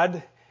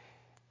God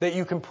that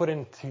you can put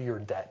into your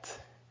debt.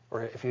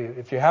 Or if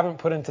you haven't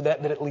put into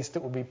debt, then at least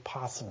it will be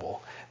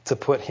possible to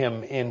put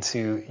him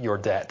into your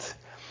debt.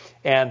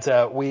 And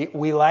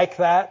we like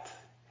that.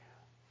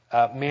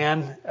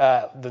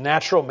 The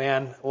natural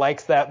man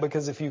likes that,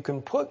 because if you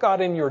can put God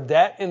in your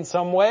debt in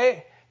some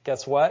way,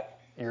 guess what?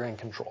 You're in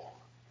control.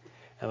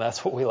 And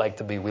that's what we like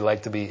to be. We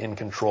like to be in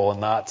control and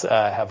not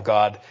have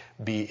God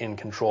be in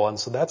control. And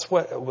so that's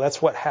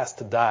what has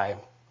to die.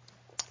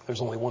 There's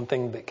only one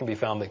thing that can be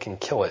found that can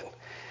kill it,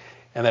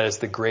 and that is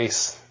the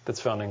grace that's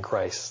found in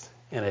Christ,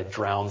 and it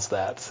drowns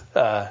that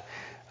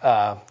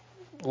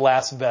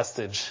last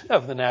vestige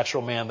of the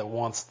natural man that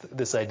wants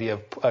this idea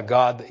of a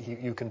God that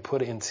you can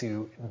put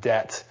into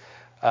debt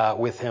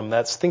with him.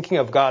 That's thinking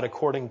of God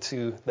according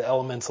to the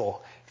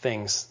elemental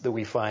things that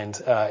we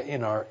find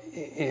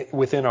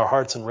within our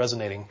hearts and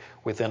resonating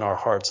within our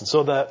hearts. And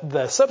so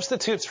the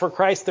substitutes for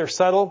Christ, they're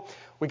subtle.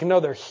 We can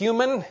know they're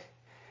human.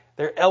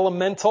 They're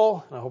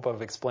elemental, and I hope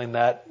I've explained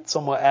that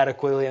somewhat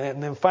adequately.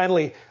 And then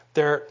finally,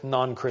 they're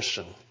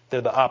non-Christian.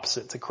 They're the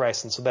opposite to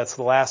Christ. And so that's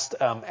the last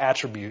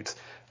attribute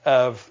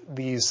of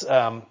these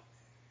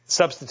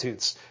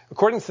substitutes.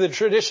 According to the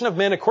tradition of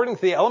men, according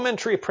to the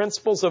elementary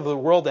principles of the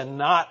world, and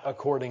not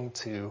according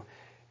to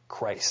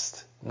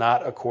Christ.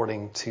 Not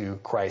according to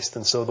Christ.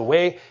 And so the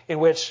way in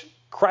which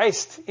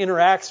Christ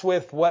interacts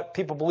with what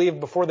people believe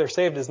before they're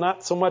saved is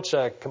not so much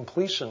a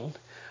completion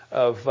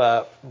of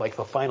like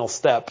the final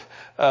step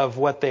of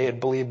what they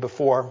had believed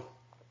before,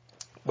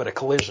 but a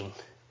collision.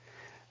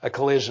 A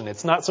collision.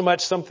 It's not so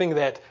much something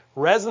that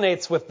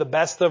resonates with the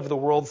best of the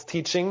world's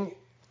teaching,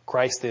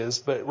 Christ is,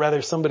 but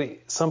rather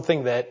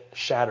something that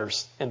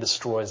shatters and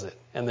destroys it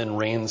and then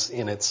reigns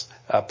in its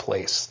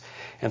place.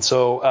 And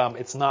so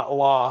it's not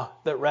law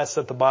that rests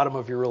at the bottom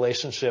of your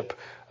relationship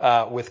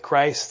with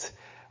Christ.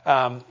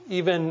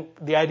 Even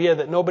the idea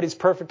that nobody's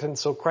perfect and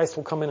so Christ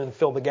will come in and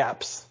fill the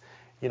gaps,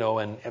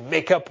 and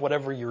make up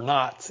whatever you're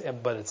not,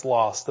 but it's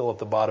law still at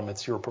the bottom.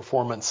 It's your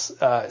performance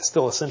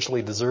still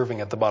essentially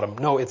deserving at the bottom.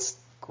 No, it's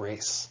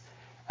grace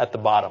at the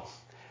bottom.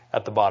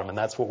 And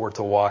that's what we're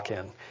to walk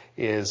in,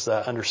 is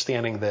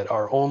understanding that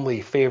our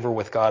only favor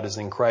with God is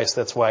in Christ.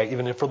 That's why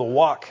even for the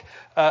walk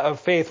of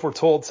faith, we're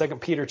told 2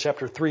 Peter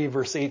chapter 3,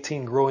 verse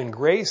 18, grow in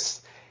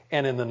grace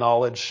and in the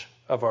knowledge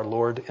of our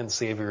Lord and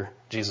Savior,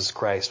 Jesus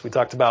Christ. We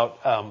talked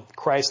about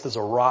Christ as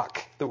a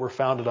rock that we're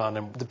founded on,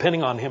 and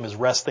depending on him is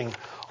resting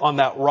on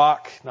that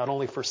rock, not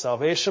only for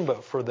salvation,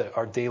 but for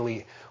our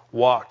daily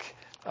walk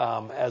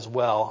as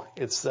well.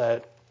 It's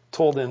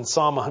told in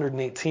Psalm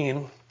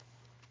 118,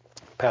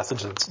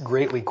 passage that's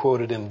greatly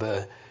quoted in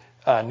the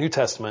New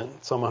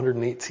Testament, Psalm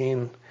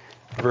 118,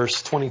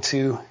 verse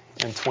 22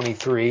 and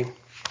 23.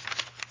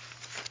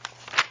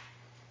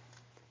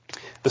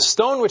 The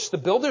stone which the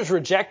builders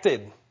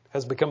rejected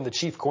has become the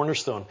chief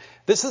cornerstone.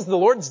 This is the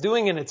Lord's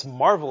doing, and it's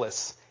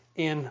marvelous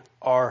in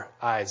our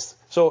eyes.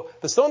 So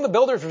the stone the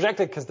builders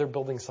rejected because they're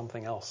building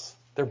something else.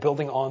 They're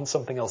building on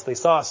something else. They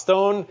saw a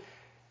stone.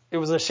 It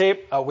was a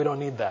shape. Oh, we don't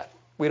need that.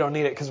 We don't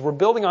need it because we're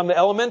building on the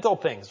elemental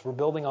things. We're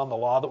building on the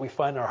law that we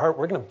find in our heart.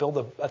 We're going to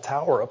build a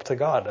tower up to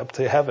God, up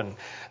to heaven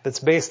that's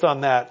based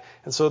on that.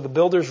 And so the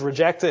builders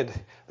rejected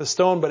the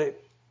stone, but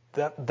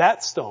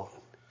that stone,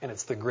 and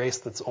it's the grace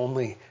that's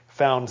only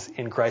found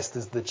in Christ,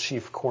 is the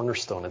chief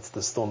cornerstone. It's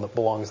the stone that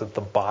belongs at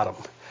the bottom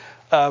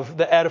of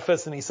the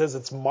edifice. And he says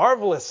it's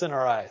marvelous in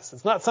our eyes.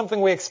 It's not something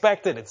we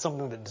expected. It's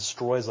something that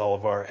destroys all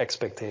of our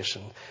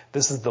expectation.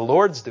 This is the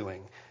Lord's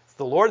doing. It's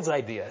the Lord's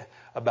idea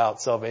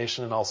about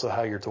salvation and also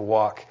how you're to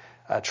walk,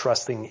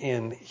 trusting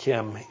in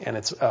him. And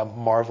it's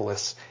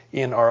marvelous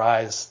in our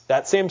eyes.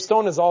 That same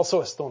stone is also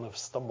a stone of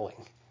stumbling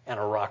and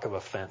a rock of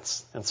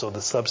offense. And so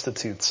the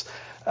substitutes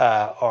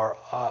are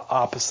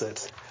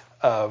opposite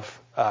of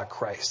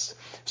Christ.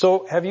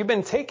 So have you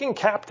been taken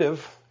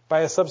captive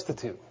by a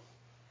substitute?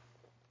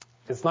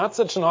 It's not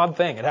such an odd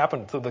thing. It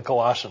happened to the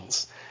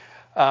Colossians.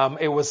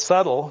 It was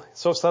subtle,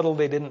 so subtle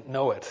they didn't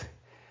know it.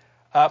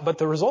 But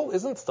the result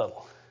isn't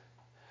subtle.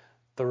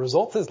 The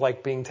result is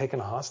like being taken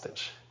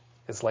hostage.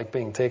 It's like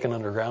being taken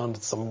underground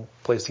to some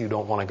place you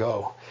don't want to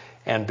go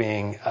and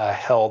being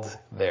held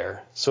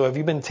there. So have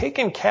you been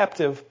taken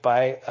captive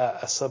by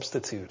a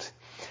substitute?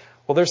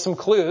 Well, there's some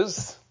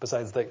clues,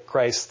 besides that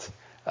Christ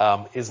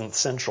isn't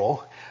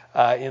central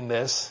in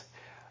this.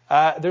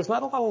 There's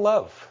not a lot of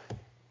love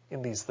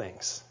in these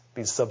things,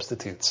 these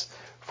substitutes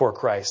for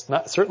Christ.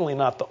 Certainly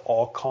not the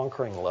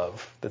all-conquering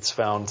love that's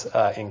found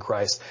in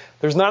Christ.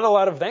 There's not a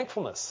lot of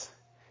thankfulness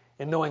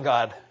in knowing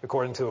God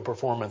according to a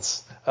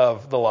performance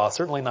of the law.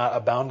 Certainly not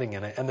abounding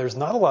in it. And there's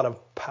not a lot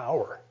of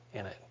power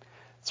in it.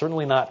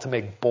 Certainly not to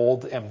make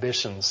bold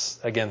ambitions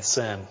against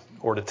sin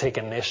or to take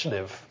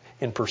initiative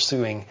in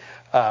pursuing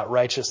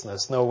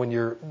righteousness. No, when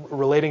you're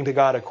relating to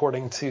God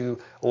according to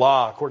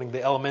law, according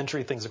to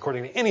elementary things,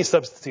 according to any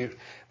substitute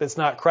that's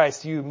not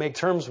Christ, you make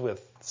terms with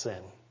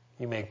sin.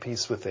 You make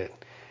peace with it.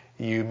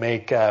 You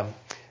make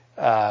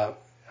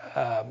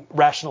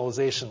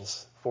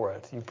rationalizations for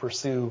it. You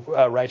pursue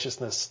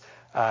righteousness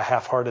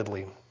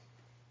half-heartedly.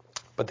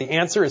 But the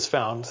answer is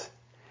found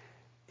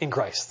in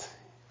Christ,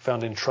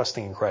 found in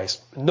trusting in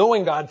Christ,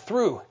 knowing God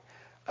through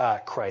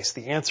Christ.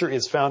 The answer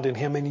is found in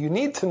him, and you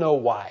need to know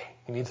why.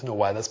 You need to know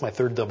why. That's my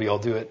third W. I'll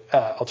do it.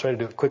 I'll try to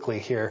do it quickly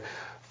here.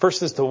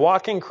 First is to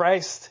walk in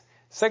Christ.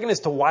 Second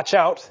is to watch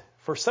out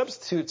for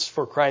substitutes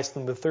for Christ.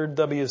 And the third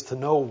W is to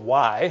know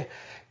why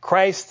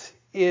Christ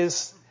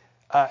is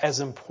as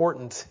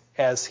important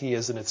as he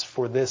is. And it's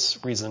for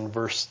this reason,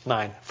 verse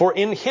 9. For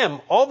in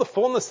him all the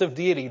fullness of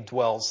deity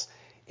dwells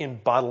in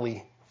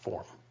bodily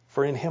form.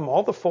 For in him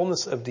all the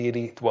fullness of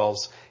deity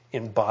dwells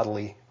in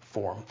bodily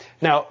form.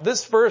 Now,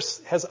 this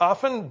verse has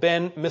often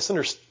been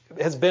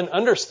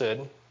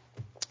understood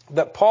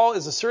that Paul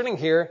is asserting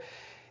here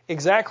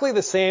exactly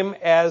the same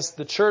as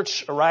the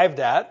church arrived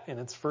at in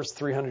its first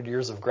 300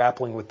 years of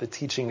grappling with the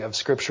teaching of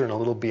Scripture and a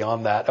little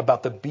beyond that,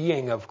 about the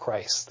being of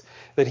Christ.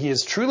 That he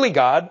is truly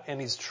God and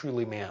he's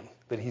truly man.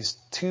 That he's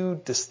two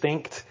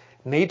distinct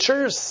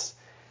natures,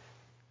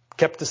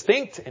 kept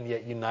distinct and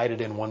yet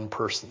united in one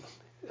person.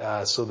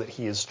 So that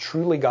he is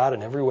truly God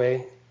in every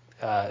way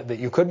that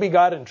you could be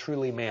God, and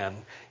truly man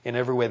in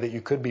every way that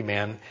you could be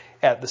man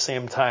at the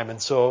same time. And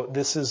so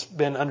this has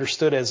been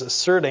understood as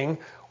asserting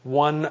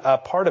one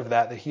part of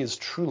that he is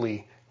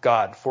truly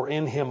God. For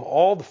in him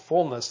all the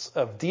fullness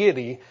of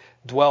deity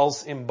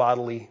dwells in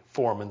bodily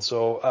form. And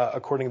so,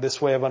 according to this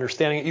way of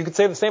understanding it, you could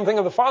say the same thing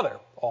of the Father,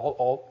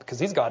 because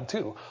he's God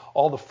too.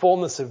 All the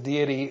fullness of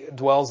deity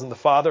dwells in the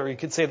Father. Or you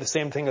could say the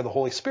same thing of the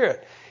Holy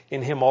Spirit.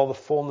 In him all the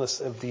fullness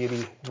of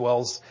deity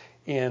dwells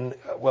in,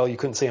 well, you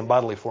couldn't say in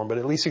bodily form, but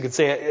at least you could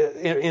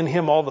say in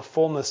him all the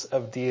fullness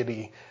of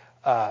deity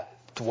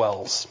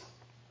dwells.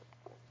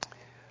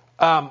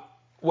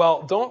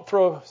 Well, don't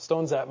throw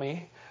stones at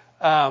me,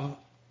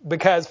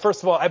 because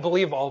first of all, I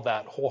believe all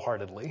that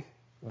wholeheartedly,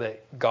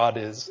 that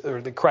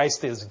that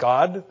Christ is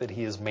God, that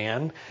he is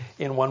man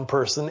in one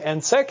person.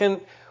 And second,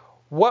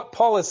 what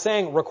Paul is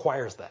saying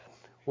requires that.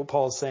 What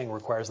Paul is saying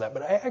requires that.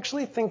 But I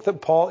actually think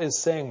that Paul is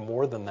saying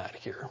more than that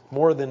here,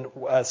 more than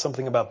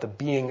something about the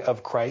being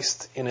of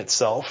Christ in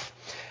itself.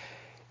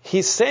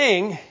 He's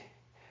saying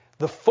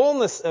the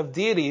fullness of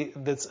deity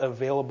that's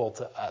available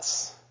to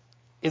us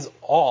is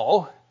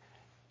all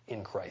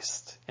in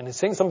Christ. And he's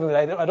saying something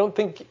that I don't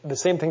think the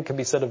same thing can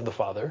be said of the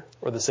Father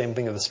or the same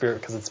thing of the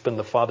Spirit, because it's been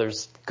the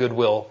Father's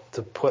goodwill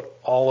to put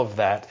all of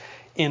that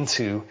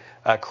into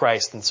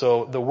Christ. And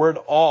so the word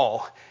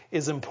all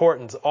is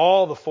important.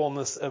 All the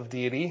fullness of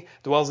deity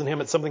dwells in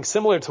him. It's something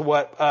similar to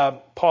what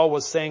Paul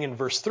was saying in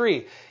verse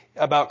 3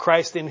 about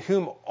Christ, in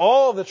whom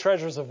all the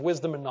treasures of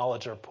wisdom and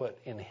knowledge are put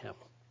in him.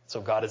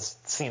 So God has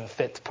seen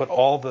fit to put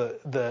all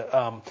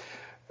the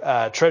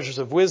treasures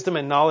of wisdom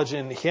and knowledge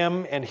in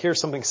him. And here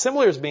something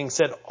similar is being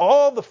said.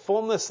 All the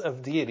fullness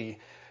of deity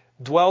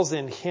dwells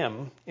in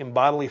him in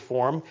bodily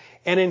form,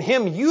 and in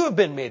him you have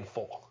been made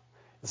full.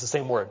 It's the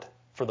same word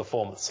for the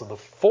fullness. So the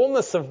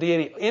fullness of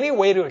deity, any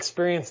way to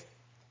experience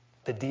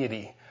the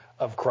deity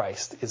of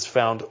Christ is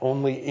found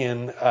only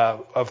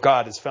of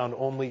God is found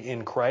only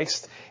in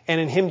Christ.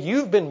 And in him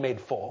you've been made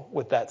full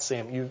with that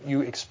same,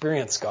 you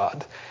experience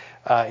God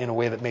in a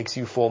way that makes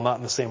you full, not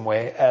in the same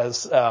way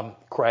as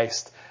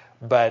Christ,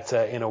 but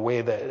in a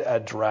way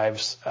that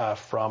derives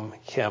from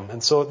him.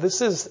 And so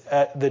this is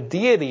the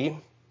deity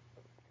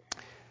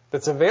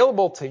that's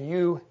available to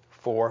you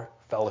for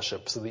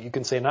fellowship, so that you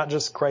can say not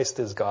just Christ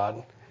is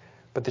God,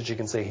 but that you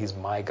can say he's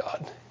my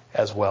God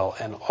as well.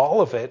 And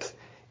all of it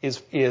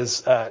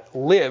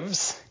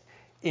lives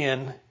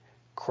in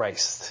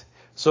Christ.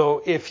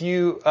 So if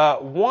you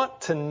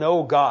want to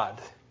know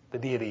God, the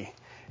deity,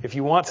 if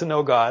you want to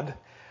know God,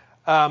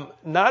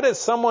 not as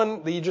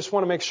someone that you just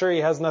want to make sure he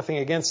has nothing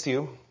against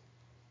you,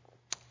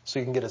 so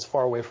you can get as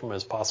far away from him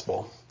as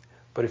possible,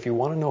 but if you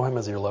want to know him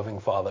as your loving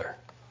Father,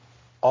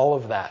 all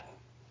of that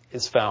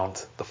is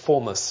found, the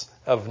fullness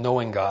of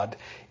knowing God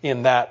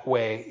in that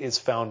way is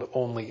found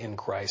only in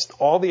Christ.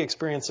 All the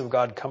experience of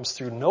God comes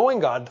through knowing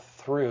God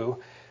through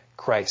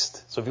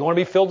Christ. So if you want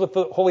to be filled with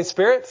the Holy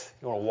Spirit,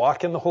 you want to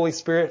walk in the Holy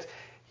Spirit,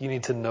 you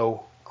need to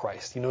know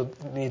Christ. You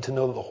need to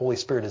know that the Holy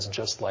Spirit is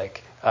just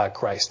like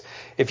Christ.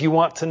 If you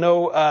want to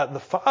know the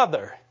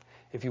Father,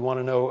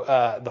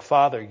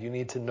 you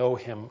need to know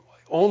him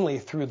only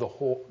through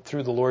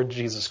the Lord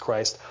Jesus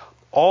Christ.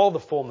 All the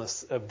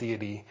fullness of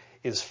deity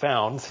is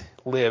found,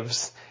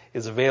 lives,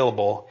 is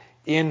available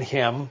in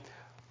him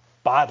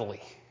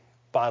bodily.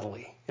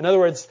 In other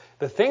words,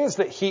 the things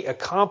that he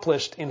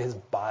accomplished in his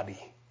body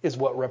is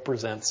what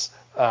represents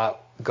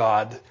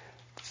God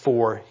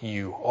for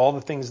you. All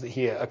the things that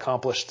he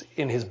accomplished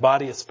in his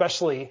body,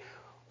 especially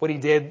what he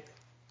did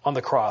on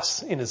the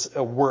cross in his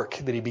work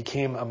that he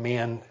became a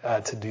man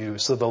to do.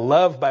 So the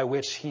love by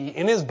which he,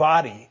 in his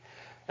body,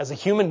 as a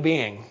human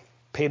being,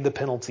 paid the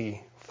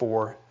penalty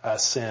for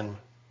sin,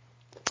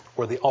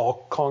 or the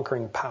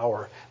all-conquering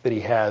power that he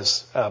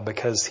has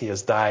because he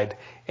has died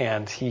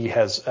and he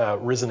has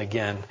risen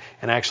again.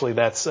 And actually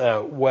that's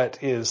what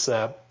is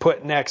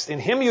put next. In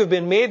him you have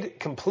been made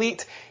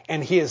complete,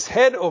 and he is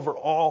head over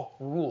all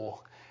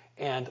rule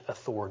and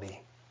authority.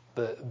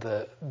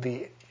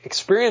 The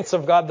experience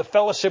of God, the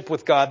fellowship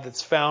with God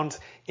that's found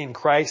in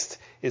Christ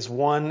is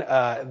one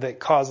that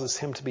causes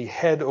him to be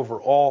head over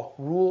all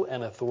rule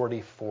and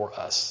authority for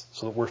us,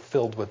 so that we're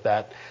filled with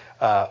that,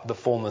 the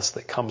fullness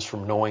that comes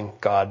from knowing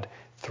God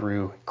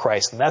through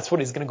Christ. And that's what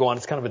he's going to go on.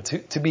 It's kind of a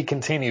to be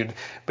continued,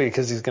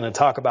 because he's going to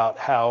talk about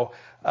how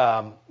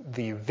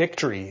the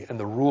victory and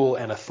the rule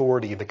and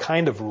authority, the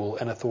kind of rule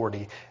and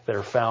authority that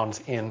are found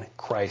in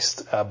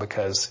Christ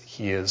because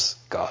he is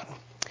God.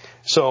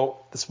 So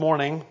this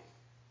morning,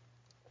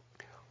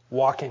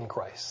 walk in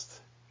Christ.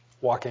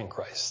 Walk in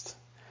Christ.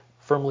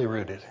 Firmly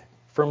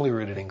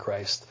rooted in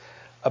Christ,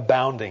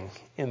 abounding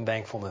in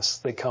thankfulness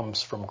that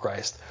comes from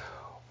Christ.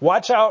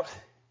 Watch out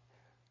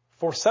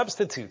for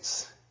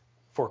substitutes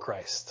for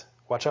Christ.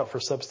 Watch out for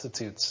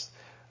substitutes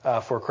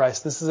for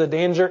Christ. This is a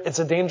danger. It's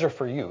a danger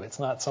for you. It's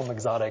not some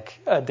exotic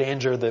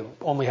danger that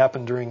only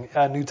happened during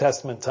New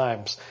Testament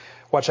times.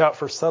 Watch out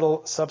for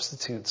subtle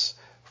substitutes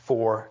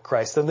for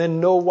Christ. And then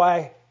know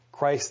why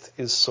Christ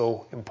is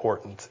so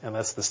important. And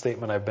that's the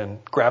statement I've been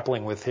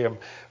grappling with him.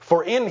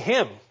 For in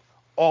him,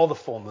 all the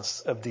fullness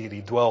of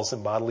deity dwells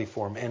in bodily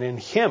form. And in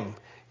him,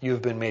 you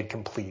have been made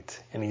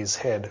complete. And he is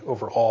head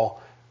over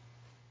all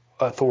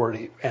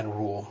authority and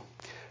rule.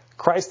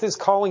 Christ is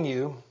calling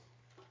you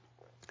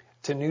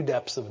to new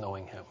depths of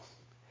knowing him,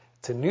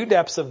 to new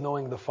depths of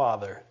knowing the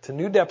Father, to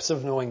new depths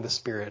of knowing the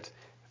Spirit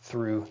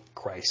through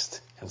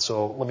Christ. And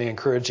so let me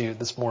encourage you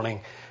this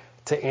morning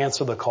to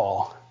answer the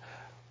call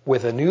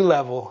with a new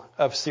level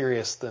of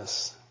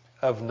seriousness,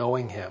 of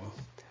knowing him,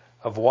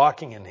 of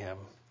walking in him,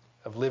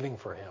 of living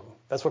for him.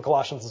 That's what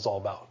Colossians is all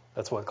about.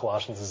 That's what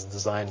Colossians is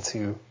designed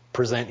to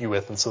present you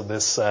with. And so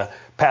this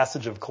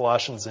passage of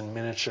Colossians in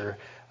miniature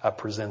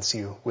presents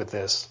you with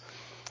this.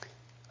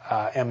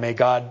 And may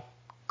God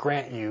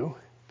grant you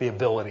the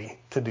ability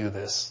to do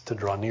this, to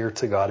draw near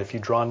to God. If you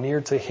draw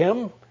near to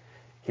him,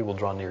 he will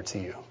draw near to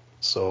you.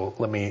 So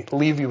let me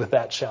leave you with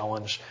that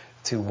challenge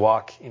to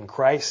walk in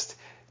Christ,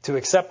 to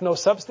accept no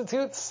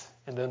substitutes,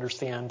 and to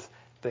understand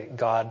that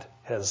God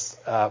has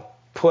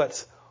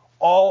put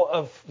all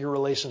of your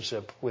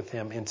relationship with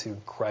him into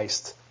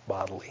Christ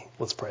bodily.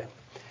 Let's pray.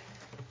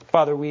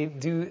 Father, we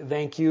do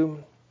thank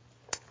you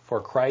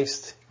for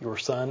Christ, your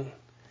Son.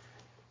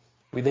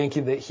 We thank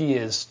you that he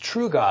is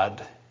true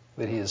God,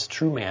 that he is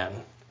true man.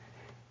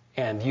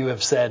 And you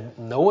have said,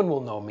 no one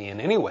will know me in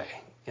any way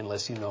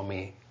unless you know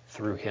me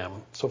through him.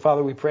 So,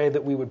 Father, we pray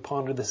that we would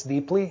ponder this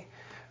deeply.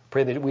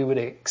 Pray that we would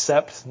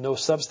accept no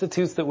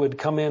substitutes that would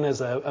come in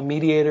as a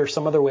mediator,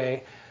 some other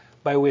way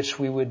by which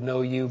we would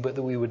know you, but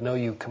that we would know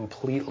you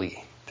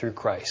completely through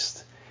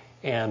Christ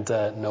and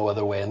no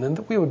other way. And then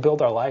that we would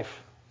build our life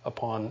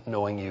upon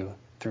knowing you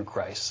through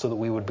Christ so that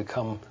we would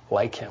become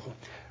like him.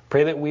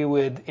 Pray that we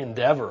would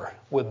endeavor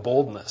with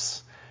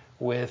boldness,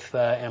 with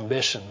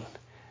ambition,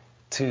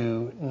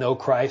 to know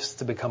Christ,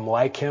 to become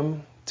like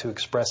him, to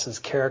express his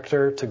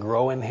character, to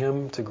grow in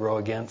him, to grow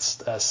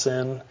against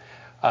sin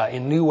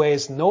in new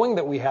ways, knowing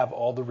that we have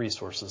all the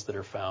resources that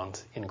are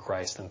found in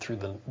Christ and through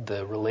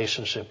the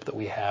relationship that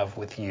we have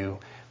with you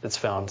that's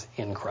found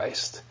in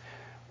Christ.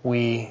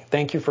 We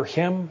thank you for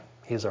him.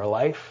 He's our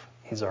life.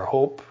 He's our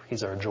hope.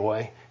 He's our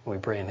joy. And we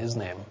pray in his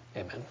name.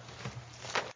 Amen.